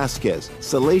 Cain Velasquez,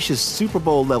 salacious Super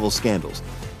Bowl-level scandals.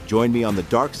 Join me on the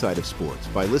dark side of sports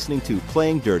by listening to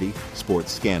Playing Dirty: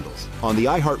 Sports Scandals on the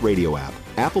iHeartRadio app,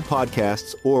 Apple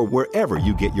Podcasts, or wherever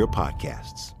you get your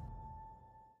podcasts.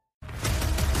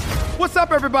 What's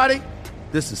up, everybody?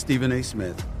 This is Stephen A.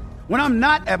 Smith. When I'm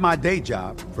not at my day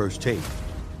job, First Take,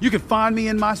 you can find me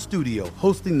in my studio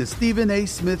hosting the Stephen A.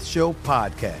 Smith Show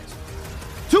podcast.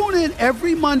 Tune in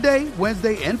every Monday,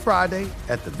 Wednesday, and Friday,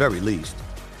 at the very least,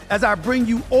 as I bring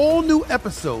you all new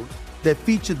episodes that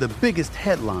feature the biggest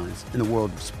headlines in the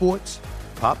world of sports,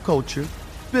 pop culture,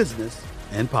 business,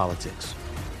 and politics.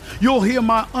 You'll hear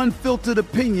my unfiltered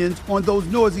opinions on those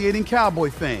nauseating Cowboy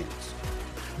fans,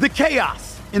 the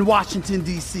chaos in Washington,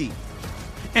 D.C.,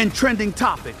 and trending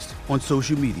topics on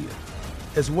social media,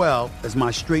 as well as my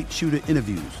straight shooter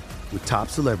interviews with top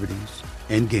celebrities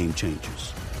and game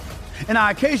changers. And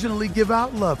I occasionally give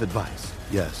out love advice.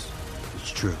 Yes,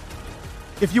 it's true.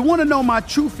 If you want to know my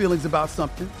true feelings about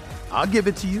something, I'll give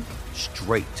it to you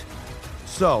straight.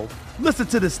 So listen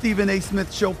to the Stephen A.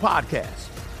 Smith Show podcast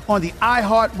on the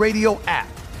iHeartRadio app,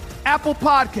 Apple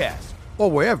Podcasts,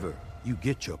 or wherever you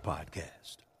get your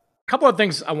podcast. A couple of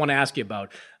things I want to ask you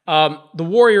about. The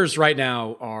Warriors right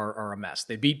now are a mess.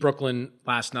 They beat Brooklyn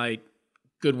last night.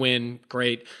 Good win.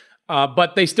 Great.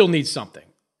 But they still need something.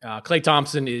 Klay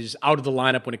Thompson is out of the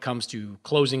lineup when it comes to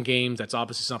closing games. That's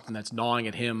obviously something that's gnawing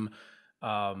at him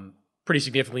pretty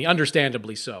significantly,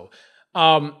 understandably so.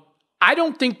 I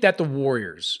don't think that the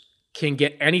Warriors can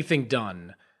get anything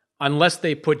done unless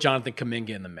they put Jonathan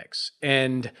Kuminga in the mix.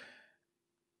 And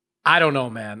I don't know,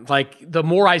 man. Like, the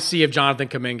more I see of Jonathan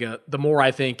Kuminga, the more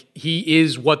I think he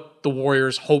is what the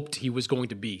Warriors hoped he was going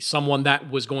to be. Someone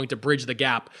that was going to bridge the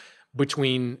gap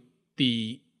between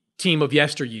the team of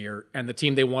yesteryear and the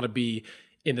team they want to be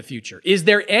in the future. Is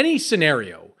there any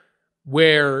scenario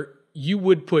where you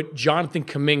would put Jonathan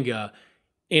Kuminga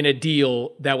in a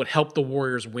deal that would help the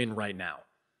Warriors win right now?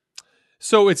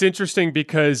 So it's interesting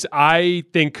because I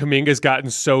think Kuminga's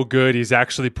gotten so good, he's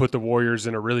actually put the Warriors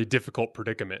in a really difficult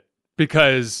predicament.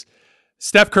 Because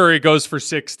Steph Curry goes for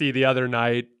 60 the other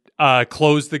night,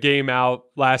 closed the game out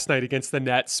last night against the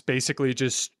Nets, basically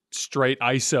just straight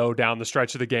ISO down the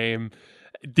stretch of the game.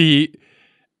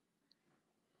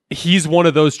 He's one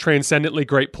of those transcendently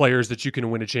great players that you can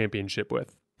win a championship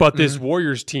with. But this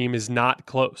Warriors team is not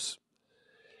close.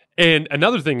 And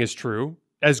another thing is true.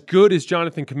 As good as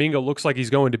Jonathan Kuminga looks like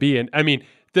he's going to be, and I mean,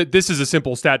 this is a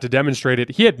simple stat to demonstrate it.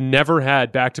 He had never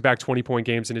had back-to-back 20-point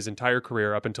games in his entire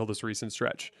career up until this recent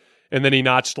stretch. And then he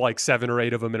notched like 7 or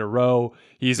 8 of them in a row.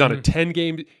 He's on a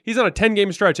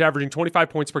 10-game stretch averaging 25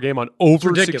 points per game on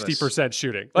over 60%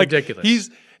 shooting. Like, ridiculous.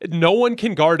 No one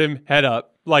can guard him head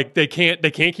up. Like, they can't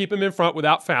keep him in front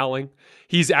without fouling.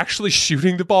 He's actually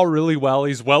shooting the ball really well.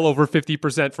 He's well over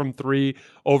 50% from 3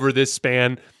 over this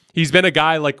span. He's been a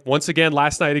guy like, once again,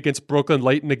 last night against Brooklyn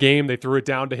late in the game, they threw it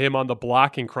down to him on the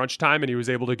block in crunch time, and he was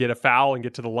able to get a foul and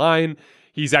get to the line.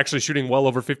 He's actually shooting well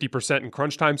over 50% in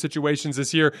crunch time situations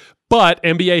this year. But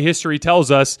NBA history tells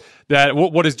us that,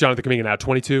 what is Jonathan Kuminga now,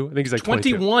 22? I think he's like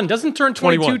 22. 21. Doesn't turn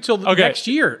 22 till next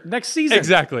year, next season.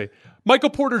 Exactly.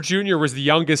 Michael Porter Jr. was the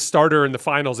youngest starter in the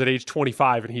finals at age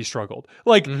 25, and he struggled.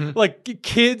 Like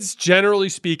kids, generally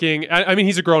speaking, I mean,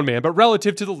 he's a grown man, but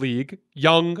relative to the league,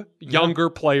 younger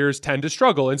players tend to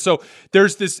struggle. And so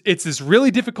it's this really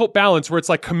difficult balance where it's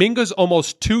like Kuminga's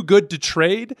almost too good to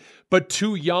trade, but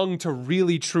too young to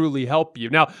really, truly help you.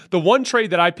 Now, the one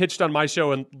trade that I pitched on my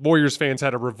show, and Warriors fans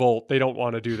had a revolt. They don't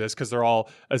want to do this because they're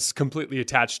all as completely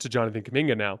attached to Jonathan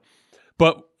Kuminga now.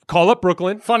 But call up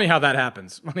Brooklyn. Funny how that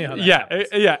happens.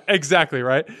 Yeah, exactly,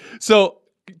 right? So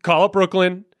call up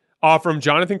Brooklyn, offer him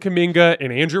Jonathan Kuminga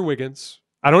and Andrew Wiggins.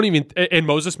 And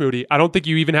Moses Moody. I don't think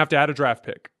you even have to add a draft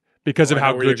pick because of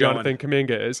how good Jonathan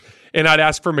Kuminga is. And I'd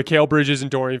ask for Mikal Bridges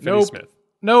and Dorian Finney-Smith.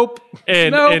 Nope.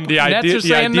 And the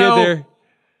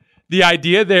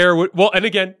idea there, well, and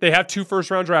again, they have 2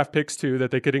 first-round draft picks too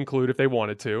that they could include if they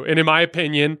wanted to. And in my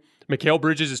opinion, Mikal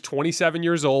Bridges is 27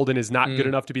 years old and is not good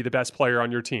enough to be the best player on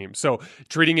your team. So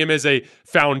treating him as a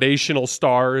foundational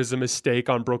star is a mistake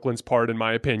on Brooklyn's part, in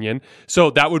my opinion.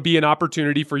 So that would be an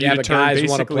opportunity for you to turn guys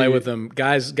want to play with him.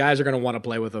 Guys are going to want to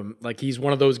play with him. Like, he's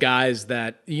one of those guys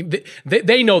that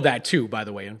they know that too, by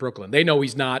the way, in Brooklyn. They know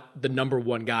he's not the number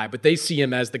one guy, but they see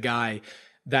him as the guy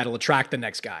that'll attract the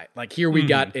next guy. Like, here we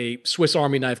got a Swiss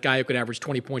Army knife guy who could average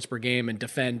 20 points per game and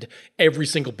defend every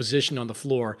single position on the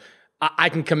floor. I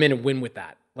can come in and win with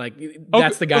that. Like,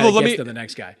 that's the guy that gets to the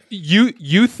next guy.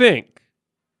 You think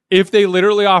if they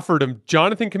literally offered him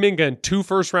Jonathan Kuminga and 2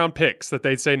 first-round picks that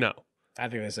they'd say no? I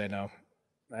think they say no.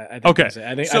 I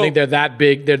think they're that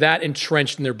big. They're that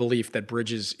entrenched in their belief that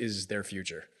Bridges is their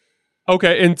future.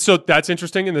 Okay, and so that's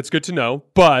interesting and that's good to know.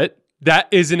 But that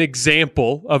is an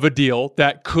example of a deal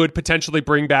that could potentially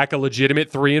bring back a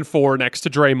legitimate 3 and 4 next to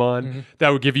Draymond that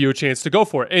would give you a chance to go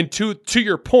for it. And to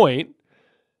your point,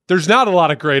 there's not a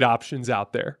lot of great options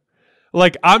out there.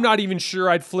 Like, I'm not even sure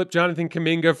I'd flip Jonathan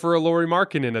Kuminga for a Lauri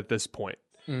Markkanen at this point.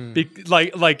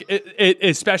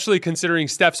 Especially considering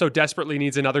Steph so desperately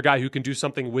needs another guy who can do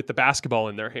something with the basketball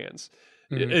in their hands,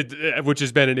 which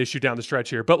has been an issue down the stretch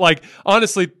here. But like,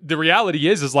 honestly, the reality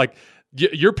is like,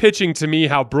 you're pitching to me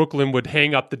how Brooklyn would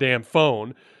hang up the damn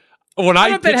phone. When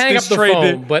I pitched this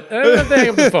trade, but to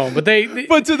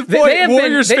the point,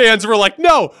 Warriors fans were like,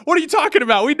 "No, what are you talking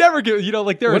about? We never get."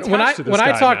 They're attached to this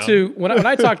guy when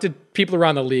I talk to people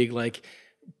around the league, like,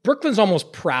 Brooklyn's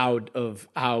almost proud of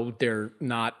how they're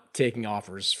not taking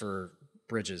offers for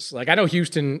Bridges. Like, I know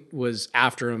Houston was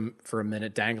after him for a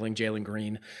minute, dangling Jalen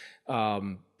Green,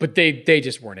 but they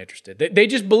just weren't interested. They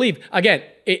just believe, again,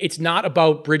 it's not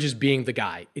about Bridges being the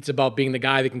guy. It's about being the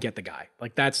guy that can get the guy.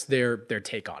 Like, that's their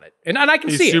take on it. And I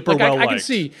can see it. Super well liked. I can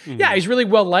see. Yeah, he's really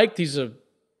well liked. He's a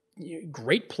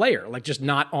great player, like, just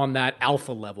not on that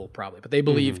alpha level probably. But they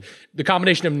believe the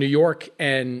combination of New York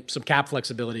and some cap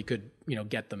flexibility could,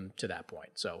 get them to that point.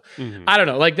 So I don't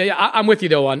know. Like, I'm with you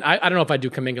though on. I don't know if I do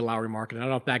Kuminga, Lauri Markkanen. I don't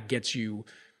know if that gets you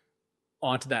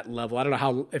onto that level. I don't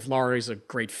know if Lauri's a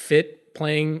great fit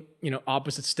playing,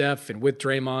 opposite Steph and with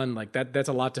Draymond. Like, that's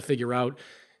a lot to figure out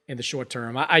in the short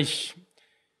term.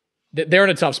 They're in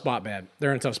a tough spot, man.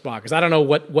 They're in a tough spot because I don't know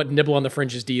what nibble on the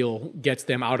fringes deal gets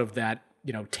them out of that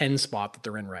 10 spot that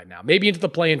they're in right now. Maybe into the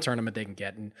play-in tournament they can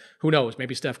get, and who knows?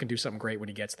 Maybe Steph can do something great when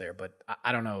he gets there. But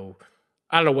I don't know.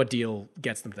 I don't know what deal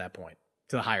gets them to that point,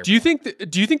 to the higher. Do you think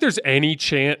there's any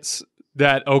chance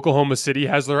that Oklahoma City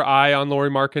has their eye on Lauri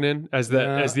Markkanen as the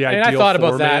ideal? And I thought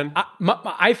about that.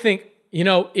 I think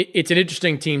it's an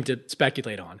interesting team to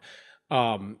speculate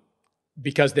on,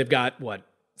 because they've got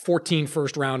 14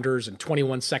 first rounders and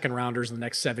 21 second rounders in the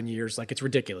next 7 years. Like, it's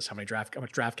ridiculous how much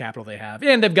draft capital they have.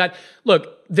 And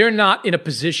they're not in a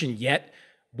position yet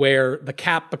where the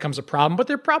cap becomes a problem, but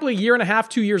they're probably a year and a half,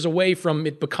 2 years away from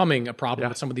it becoming a problem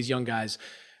with some of these young guys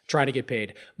trying to get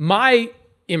paid. My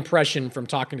impression from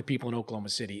talking to people in Oklahoma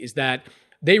City is that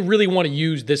they really want to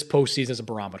use this postseason as a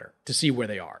barometer to see where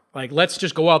they are. Like, let's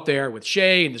just go out there with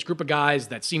Shea and this group of guys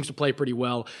that seems to play pretty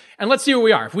well, and let's see where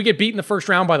we are. If we get beat in the first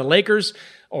round by the Lakers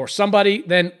or somebody,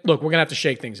 then look, we're going to have to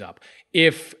shake things up.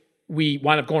 If we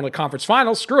wind up going to the conference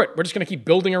finals, screw it. We're just going to keep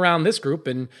building around this group,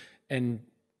 and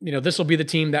this will be the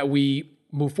team that we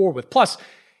move forward with. Plus,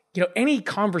 any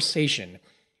conversation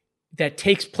that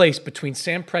takes place between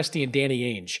Sam Presti and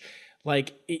Danny Ainge,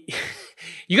 like,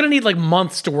 you're going to need like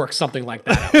months to work something like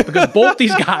that out, because both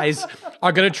these guys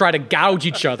are going to try to gouge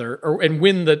each other and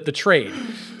win the trade.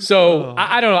 So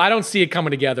I don't know. I don't see it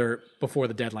coming together before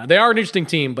the deadline. They are an interesting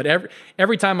team, but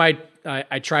every time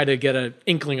I try to get an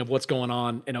inkling of what's going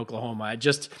on in Oklahoma,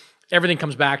 everything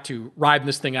comes back to riding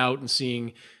this thing out and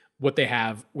seeing what they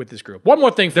have with this group. One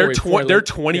more thing for you. They're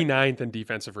 29th in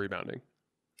defensive rebounding.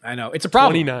 I know. It's a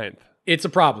problem. 29th. It's a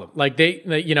problem. Like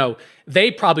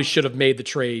they probably should have made the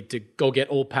trade to go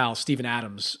get old pal Steven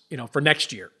Adams, for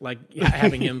next year, like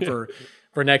having him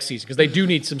for next season, because they do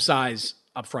need some size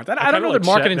up front. I don't know that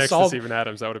Markkanen solves Steven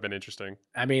Adams. That would have been interesting.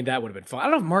 I mean, that would have been fun. I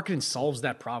don't know if Markkanen solves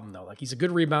that problem though. Like he's a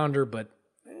good rebounder, but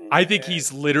I think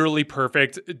he's literally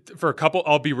perfect for a couple.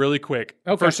 I'll be really quick.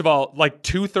 Okay. First of all, like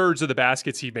 2/3 of the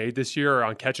baskets he made this year are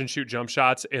on catch and shoot jump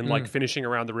shots and like finishing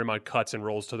around the rim on cuts and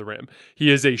rolls to the rim. He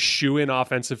is a shoe-in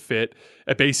offensive fit,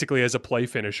 basically as a play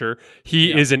finisher.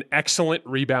 He is an excellent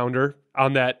rebounder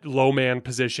on that low man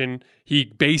position. He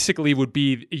basically would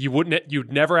be,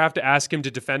 you'd never have to ask him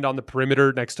to defend on the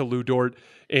perimeter next to Lou Dort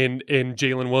and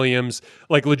Jalen Williams.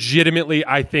 Like legitimately,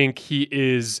 I think he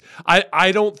is,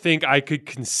 I don't think I could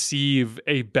conceive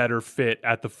a better fit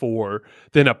at the 4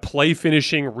 than a play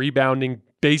finishing, rebounding,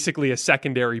 basically a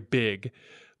secondary big,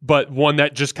 but one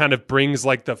that just kind of brings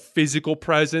like the physical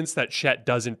presence that Chet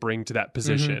doesn't bring to that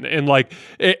position. And like,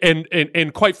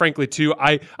 and quite frankly too,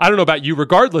 I don't know about you,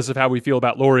 regardless of how we feel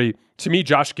about Lauri, to me,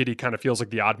 Josh Giddey kind of feels like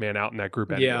the odd man out in that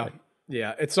group anyway.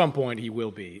 Yeah. At some point he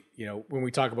will be, when we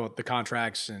talk about the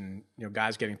contracts and,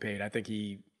 guys getting paid, I think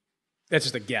that's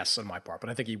just a guess on my part,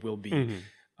 but I think he will be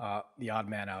the odd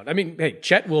man out. I mean, hey,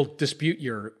 Chet will dispute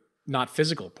your not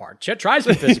physical part. Chet tries to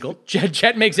be physical.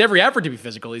 Chet makes every effort to be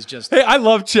physical. He's just, hey, I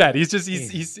love Chet.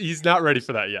 He's not ready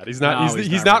for that yet. He's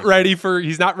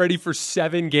not ready for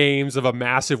 7 games of a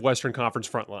massive Western Conference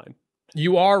front line.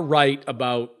 You are right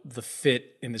about the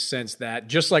fit in the sense that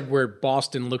just like where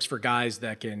Boston looks for guys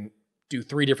that can do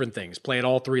 3 different things, play at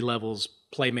all 3 levels,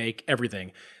 play make,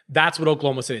 everything. That's what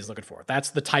Oklahoma City is looking for. That's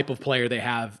the type of player they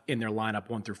have in their lineup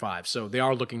 1 through 5. So they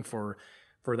are looking for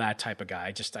that type of guy.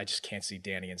 I just can't see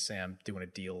Danny and Sam doing a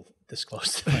deal this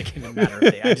close to like in a matter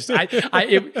of days.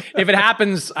 If it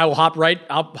happens, I'll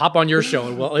hop on your show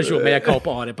and we'll issue a mea culpa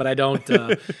on it, but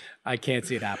I can't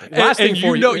see it happening. Last thing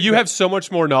for you have so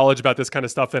much more knowledge about this kind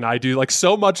of stuff than I do. Like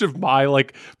so much of my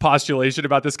like postulation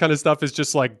about this kind of stuff is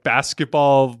just like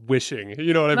basketball wishing.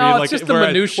 You know what I mean? Like it's just the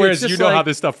minutiae. Whereas you know how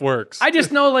this stuff works. I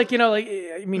just know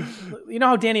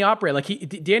how Danny operates.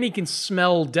 Like Danny can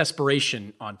smell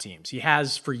desperation on teams. He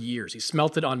has for years. He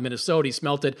smelt it on Minnesota. He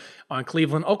smelt it on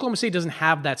Cleveland. Oklahoma City doesn't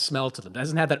have that smell to them.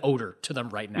 Doesn't have that odor to them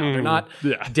right now. They're not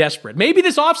desperate. Maybe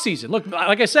this offseason. Look,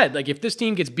 like I said, like if this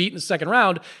team gets beat in the second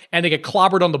round and they get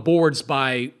clobbered on the boards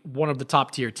by one of the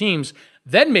top tier teams,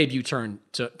 then maybe you turn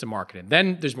to Markkanen.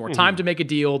 Then there's more time to make a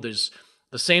deal. There's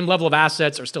the same level of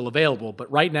assets are still available.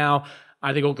 But right now,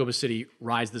 I think Oklahoma City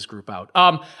rides this group out.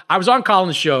 I was on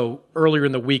Colin's show earlier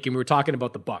in the week and we were talking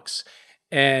about the Bucks.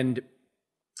 And,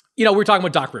 we were talking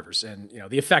about Doc Rivers and,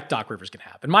 the effect Doc Rivers can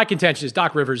have. And my contention is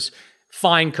Doc Rivers,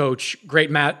 fine coach,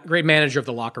 great manager of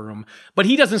the locker room, but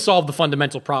he doesn't solve the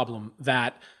fundamental problem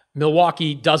that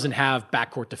Milwaukee doesn't have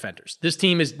backcourt defenders. This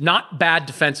team is not bad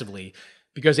defensively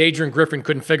because Adrian Griffin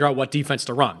couldn't figure out what defense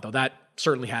to run, though that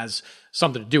certainly has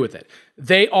something to do with it.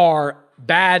 They are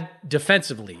bad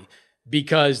defensively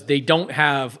because they don't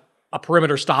have a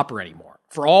perimeter stopper anymore.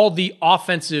 For all the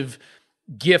offensive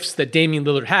gifts that Damian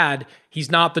Lillard had,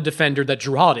 he's not the defender that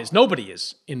Jrue Holiday is. Nobody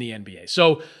is in the NBA.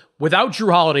 So without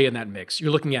Jrue Holiday in that mix,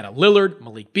 you're looking at a Lillard,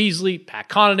 Malik Beasley, Pat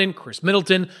Connaughton, Chris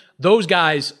Middleton, those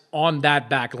guys on that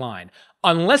back line.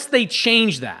 Unless they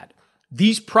change that,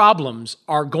 these problems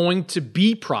are going to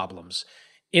be problems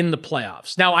in the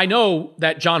playoffs. Now, I know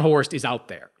that John Horst is out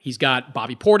there. He's got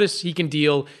Bobby Portis he can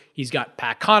deal. He's got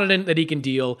Pat Connaughton that he can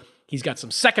deal. He's got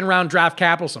some second-round draft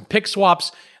capital, some pick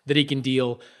swaps that he can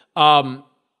deal.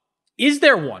 Is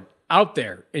there one out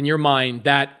there in your mind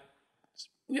that,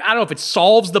 I don't know if it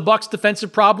solves the Bucks'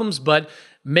 defensive problems, but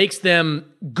makes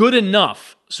them good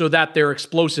enough so that their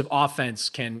explosive offense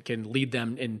can lead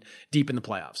them deep in the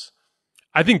playoffs?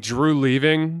 I think Jrue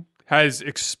leaving has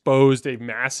exposed a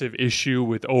massive issue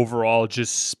with overall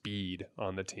just speed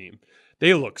on the team.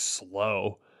 They look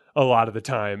slow a lot of the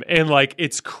time. And like,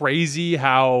 it's crazy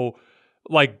how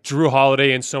like Jrue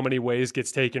Holiday in so many ways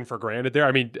gets taken for granted there.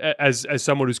 I mean, as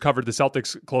someone who's covered the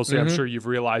Celtics closely, I'm sure you've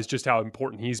realized just how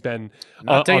important he's been.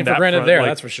 Not taken for granted front. There, like,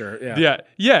 that's for sure.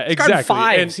 Yeah,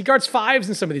 exactly. He guards fives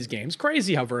in some of these games.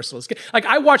 Crazy how versatile. Like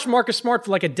I watched Marcus Smart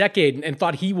for like a decade and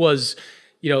thought he was,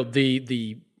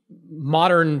 the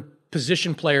modern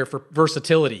position player for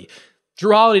versatility.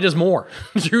 Jrue Holiday does more.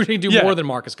 Jrue can do more than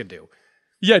Marcus could do.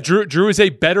 Yeah, Drew is a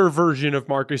better version of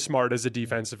Marcus Smart as a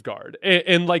defensive guard.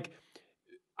 And like,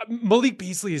 Malik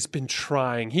Beasley has been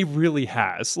trying. He really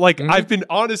has. Like, I've been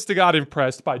honest to God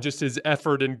impressed by just his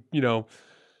effort and,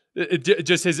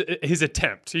 just his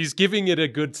attempt. He's giving it a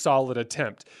good, solid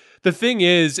attempt. The thing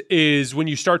is when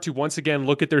you start to once again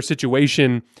look at their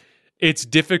situation, it's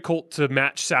difficult to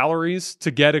match salaries to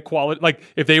get a quality. Like,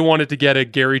 if they wanted to get a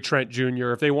Gary Trent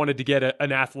Jr., if they wanted to get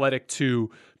an athletic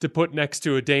two to put next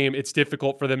to a Dame, it's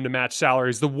difficult for them to match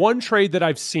salaries. The one trade that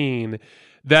I've seen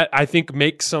that I think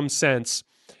makes some sense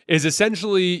is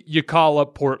essentially you call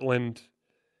up Portland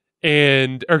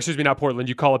not Portland,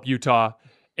 you call up Utah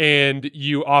and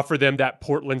you offer them that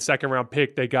Portland second round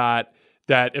pick they got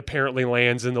that apparently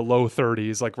lands in the low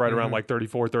 30s, like right around like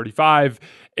 34, 35.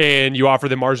 And you offer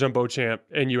them Marjan Beauchamp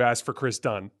and you ask for Chris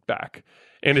Dunn back.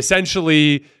 And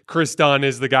essentially, Chris Dunn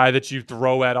is the guy that you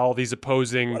throw at all these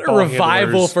opposing What a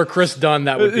revival for Chris Dunn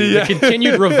that would be. Yeah. The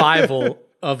continued revival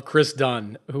of Chris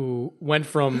Dunn, who went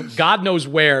from God knows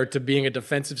where to being a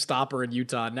defensive stopper in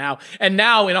Utah now. And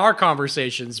now in our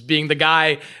conversations, being the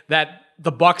guy that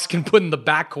the Bucks can put in the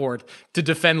backcourt to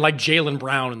defend like Jaylen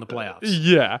Brown in the playoffs.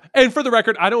 Yeah. And for the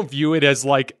record, I don't view it as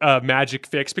like a magic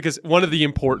fix because one of the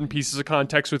important pieces of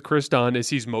context with Chris Dunn is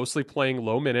he's mostly playing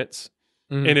low minutes.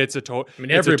 And it's a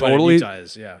everybody in Utah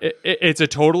is, yeah. It's a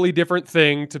totally different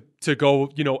thing to go,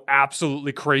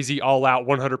 absolutely crazy all out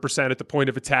 100% at the point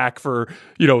of attack for,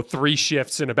 3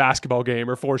 shifts in a basketball game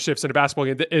or 4 shifts in a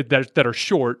basketball game that are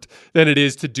short than it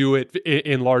is to do it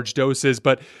in large doses.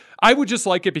 But I would just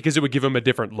like it because it would give him a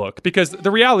different look. Because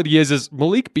the reality is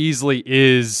Malik Beasley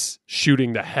is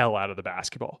shooting the hell out of the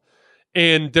basketball.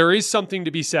 And there is something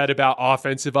to be said about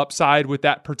offensive upside with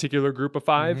that particular group of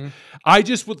 5. I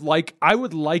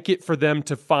would like it for them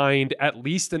to find at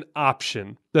least an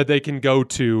option that they can go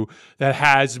to that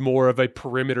has more of a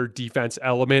perimeter defense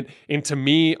element. And to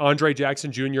me, Andre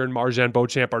Jackson Jr. and Marjan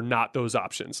Beauchamp are not those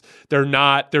options.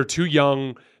 They're too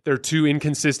young. They're too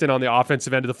inconsistent on the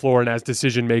offensive end of the floor and as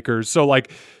decision makers. So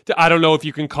I don't know if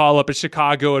you can call up a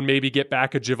Chicago and maybe get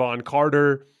back a Javon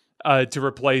Carter to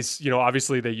replace,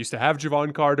 obviously they used to have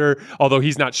Javon Carter, although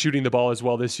he's not shooting the ball as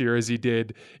well this year as he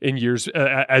did in years,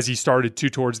 as he started to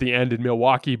towards the end in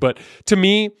Milwaukee. But to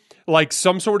me, like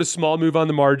some sort of small move on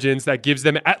the margins that gives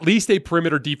them at least a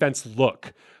perimeter defense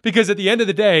look. Because at the end of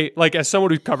the day, like as someone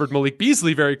who's covered Malik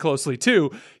Beasley very closely too,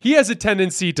 he has a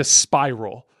tendency to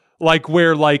spiral. Like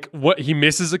where what he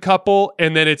misses a couple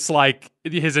and then it's like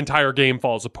his entire game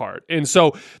falls apart. And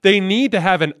so they need to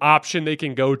have an option they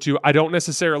can go to. I don't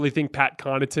necessarily think Pat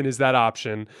Connaughton is that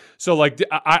option. So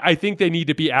I think they need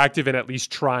to be active in at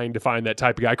least trying to find that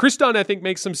type of guy. Chris Dunn, I think,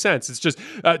 makes some sense. It's just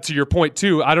to your point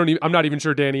too. I'm not even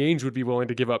sure Danny Ainge would be willing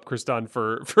to give up Chris Dunn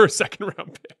for a second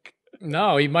round pick.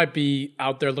 No, he might be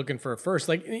out there looking for a first.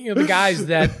 The guys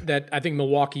that I think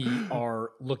Milwaukee are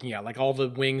looking at, like all the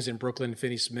wings in Brooklyn,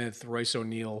 Finney Smith, Royce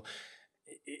O'Neal,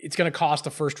 it's going to cost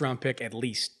a first-round pick at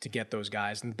least to get those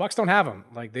guys. And the Bucks don't have them.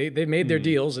 Like they made their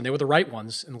deals, and they were the right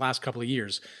ones in the last couple of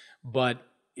years. But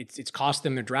it's cost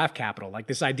them their draft capital. Like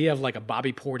this idea of like a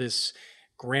Bobby Portis,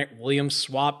 Grant Williams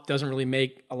swap doesn't really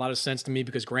make a lot of sense to me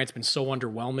because Grant's been so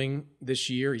underwhelming this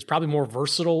year. He's probably more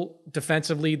versatile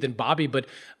defensively than Bobby, but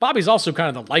Bobby's also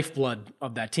kind of the lifeblood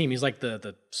of that team. He's like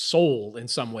the soul in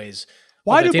some ways.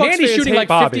 Why do Bucks fans hate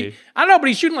Bobby? 50, I don't know, but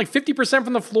he's shooting like 50%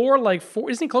 from the floor.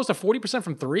 Isn't he close to 40%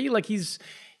 from 3? Like he's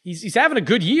having a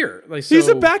good year. He's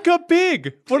a backup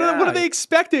big. What are they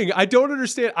expecting? I don't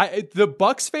understand. The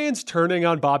Bucks fans turning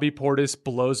on Bobby Portis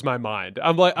blows my mind.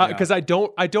 I'm like, because I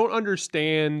don't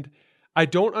understand. I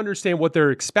don't understand what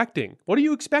they're expecting. What are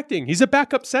you expecting? He's a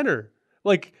backup center.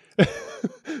 Like,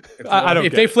 I don't.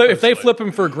 If they flip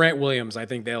him for Grant Williams, I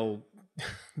think they'll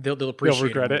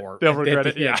appreciate it more. They'll regret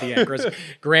it. At the end. Chris,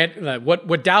 Grant,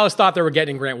 what Dallas thought they were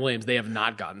getting Grant Williams, they have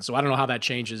not gotten. So I don't know how that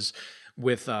changes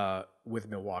with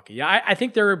Milwaukee. Yeah, I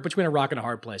think they're between a rock and a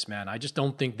hard place, man. I just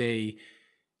don't think they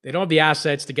don't have the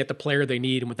assets to get the player they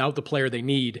need, and without the player they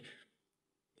need,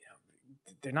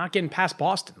 they're not getting past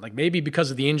Boston. Like maybe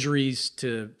because of the injuries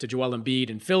to Joel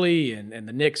Embiid and Philly and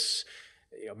the Knicks,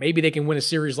 maybe they can win a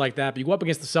series like that. But you go up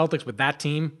against the Celtics with that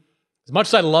team. As much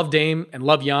as I love Dame and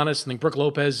love Giannis, I think Brook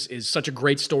Lopez is such a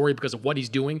great story because of what he's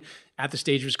doing at the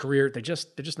stage of his career. They're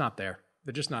just not there.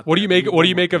 They're just not. What do you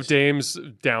make of Dame's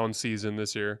down season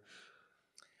this year?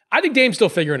 I think Dame's still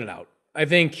figuring it out. I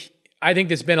think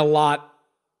there's been a lot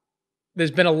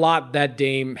that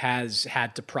Dame has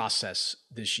had to process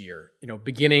this year.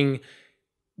 Beginning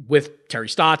with Terry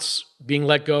Stotts being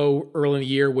let go early in the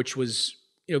year, which was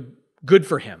good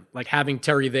for him. Like having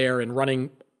Terry there and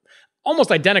running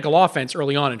almost identical offense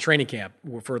early on in training camp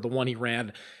for the one he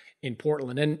ran in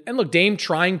Portland. And look, Dame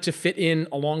trying to fit in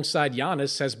alongside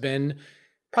Giannis has been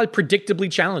probably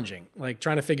predictably challenging, like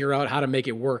trying to figure out how to make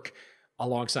it work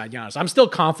alongside Giannis. I'm still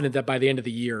confident that by the end of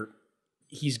the year,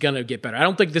 he's going to get better. I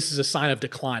don't think this is a sign of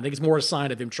decline. I think it's more a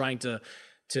sign of him trying to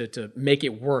make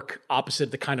it work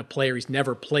opposite the kind of player he's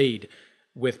never played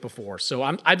with before. So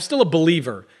I'm still a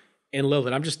believer in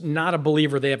Lillard. I'm just not a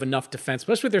believer they have enough defense,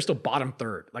 especially if they're still bottom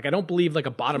third. Like, I don't believe like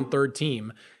a bottom third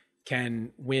team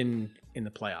can win in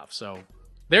the playoffs. So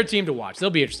their team to watch. They'll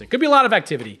be interesting. Could be a lot of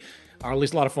activity, or at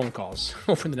least a lot of phone calls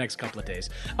over the next couple of days.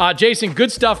 Jason,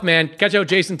 good stuff, man. Catch out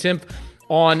Jason Timpf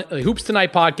on the Hoops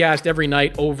Tonight podcast every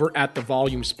night over at the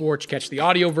Volume Sports. Catch the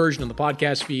audio version on the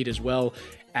podcast feed as well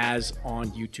as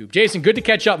on YouTube. Jason, good to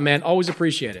catch up, man. Always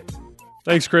appreciate it.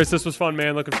 Thanks, Chris. This was fun,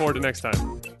 man. Looking forward to next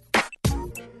time.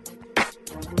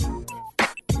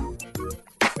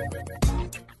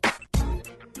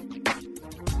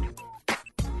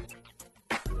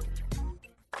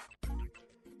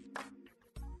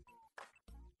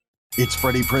 It's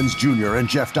Freddie Prinze Jr. and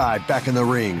Jeff Dye back in the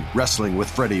ring. Wrestling with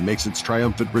Freddie makes its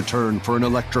triumphant return for an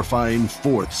electrifying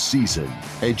 4th season.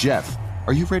 Hey, Jeff,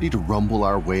 are you ready to rumble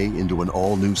our way into an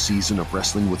all-new season of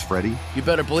Wrestling with Freddie? You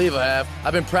better believe I have.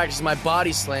 I've been practicing my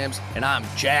body slams, and I'm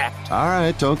jacked. All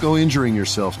right, don't go injuring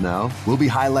yourself now. We'll be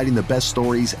highlighting the best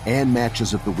stories and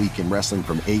matches of the week in wrestling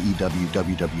from AEW,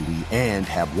 WWE, and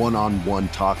have one-on-one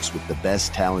talks with the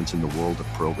best talents in the world of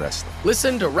pro wrestling.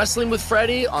 Listen to Wrestling with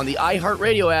Freddie on the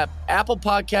iHeartRadio app, Apple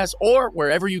Podcasts, or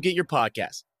wherever you get your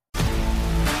podcasts.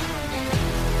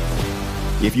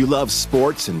 If you love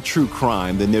sports and true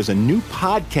crime, then there's a new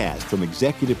podcast from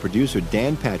executive producer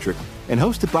Dan Patrick and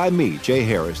hosted by me, Jay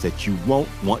Harris, that you won't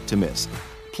want to miss.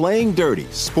 Playing Dirty: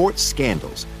 Sports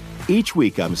Scandals. Each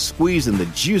week, I'm squeezing the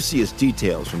juiciest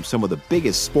details from some of the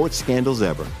biggest sports scandals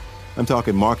ever. I'm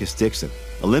talking Marcus Dixon,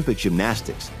 Olympic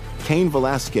gymnastics, Cain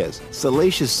Velasquez,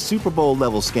 salacious Super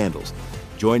Bowl-level scandals.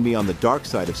 Join me on the dark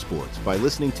side of sports by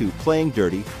listening to Playing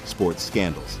Dirty: Sports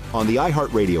Scandals on the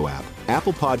iHeartRadio app,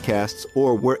 Apple Podcasts,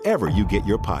 or wherever you get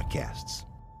your podcasts.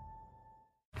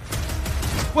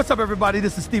 What's up, everybody?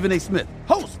 This is Stephen A. Smith,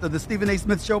 host of the Stephen A.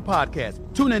 Smith Show podcast.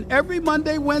 Tune in every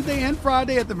Monday, Wednesday, and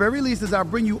Friday at the very least as I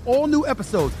bring you all new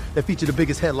episodes that feature the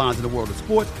biggest headlines in the world of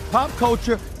sports, pop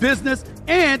culture, business,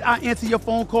 and I answer your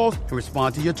phone calls and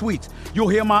respond to your tweets. You'll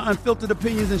hear my unfiltered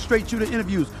opinions and straight-shooter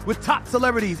interviews with top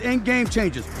celebrities and game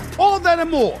changers. All that and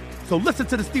more. So listen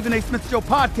to the Stephen A. Smith Show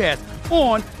podcast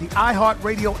on the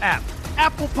iHeartRadio app,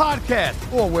 Apple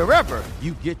Podcasts, or wherever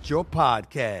you get your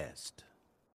podcast.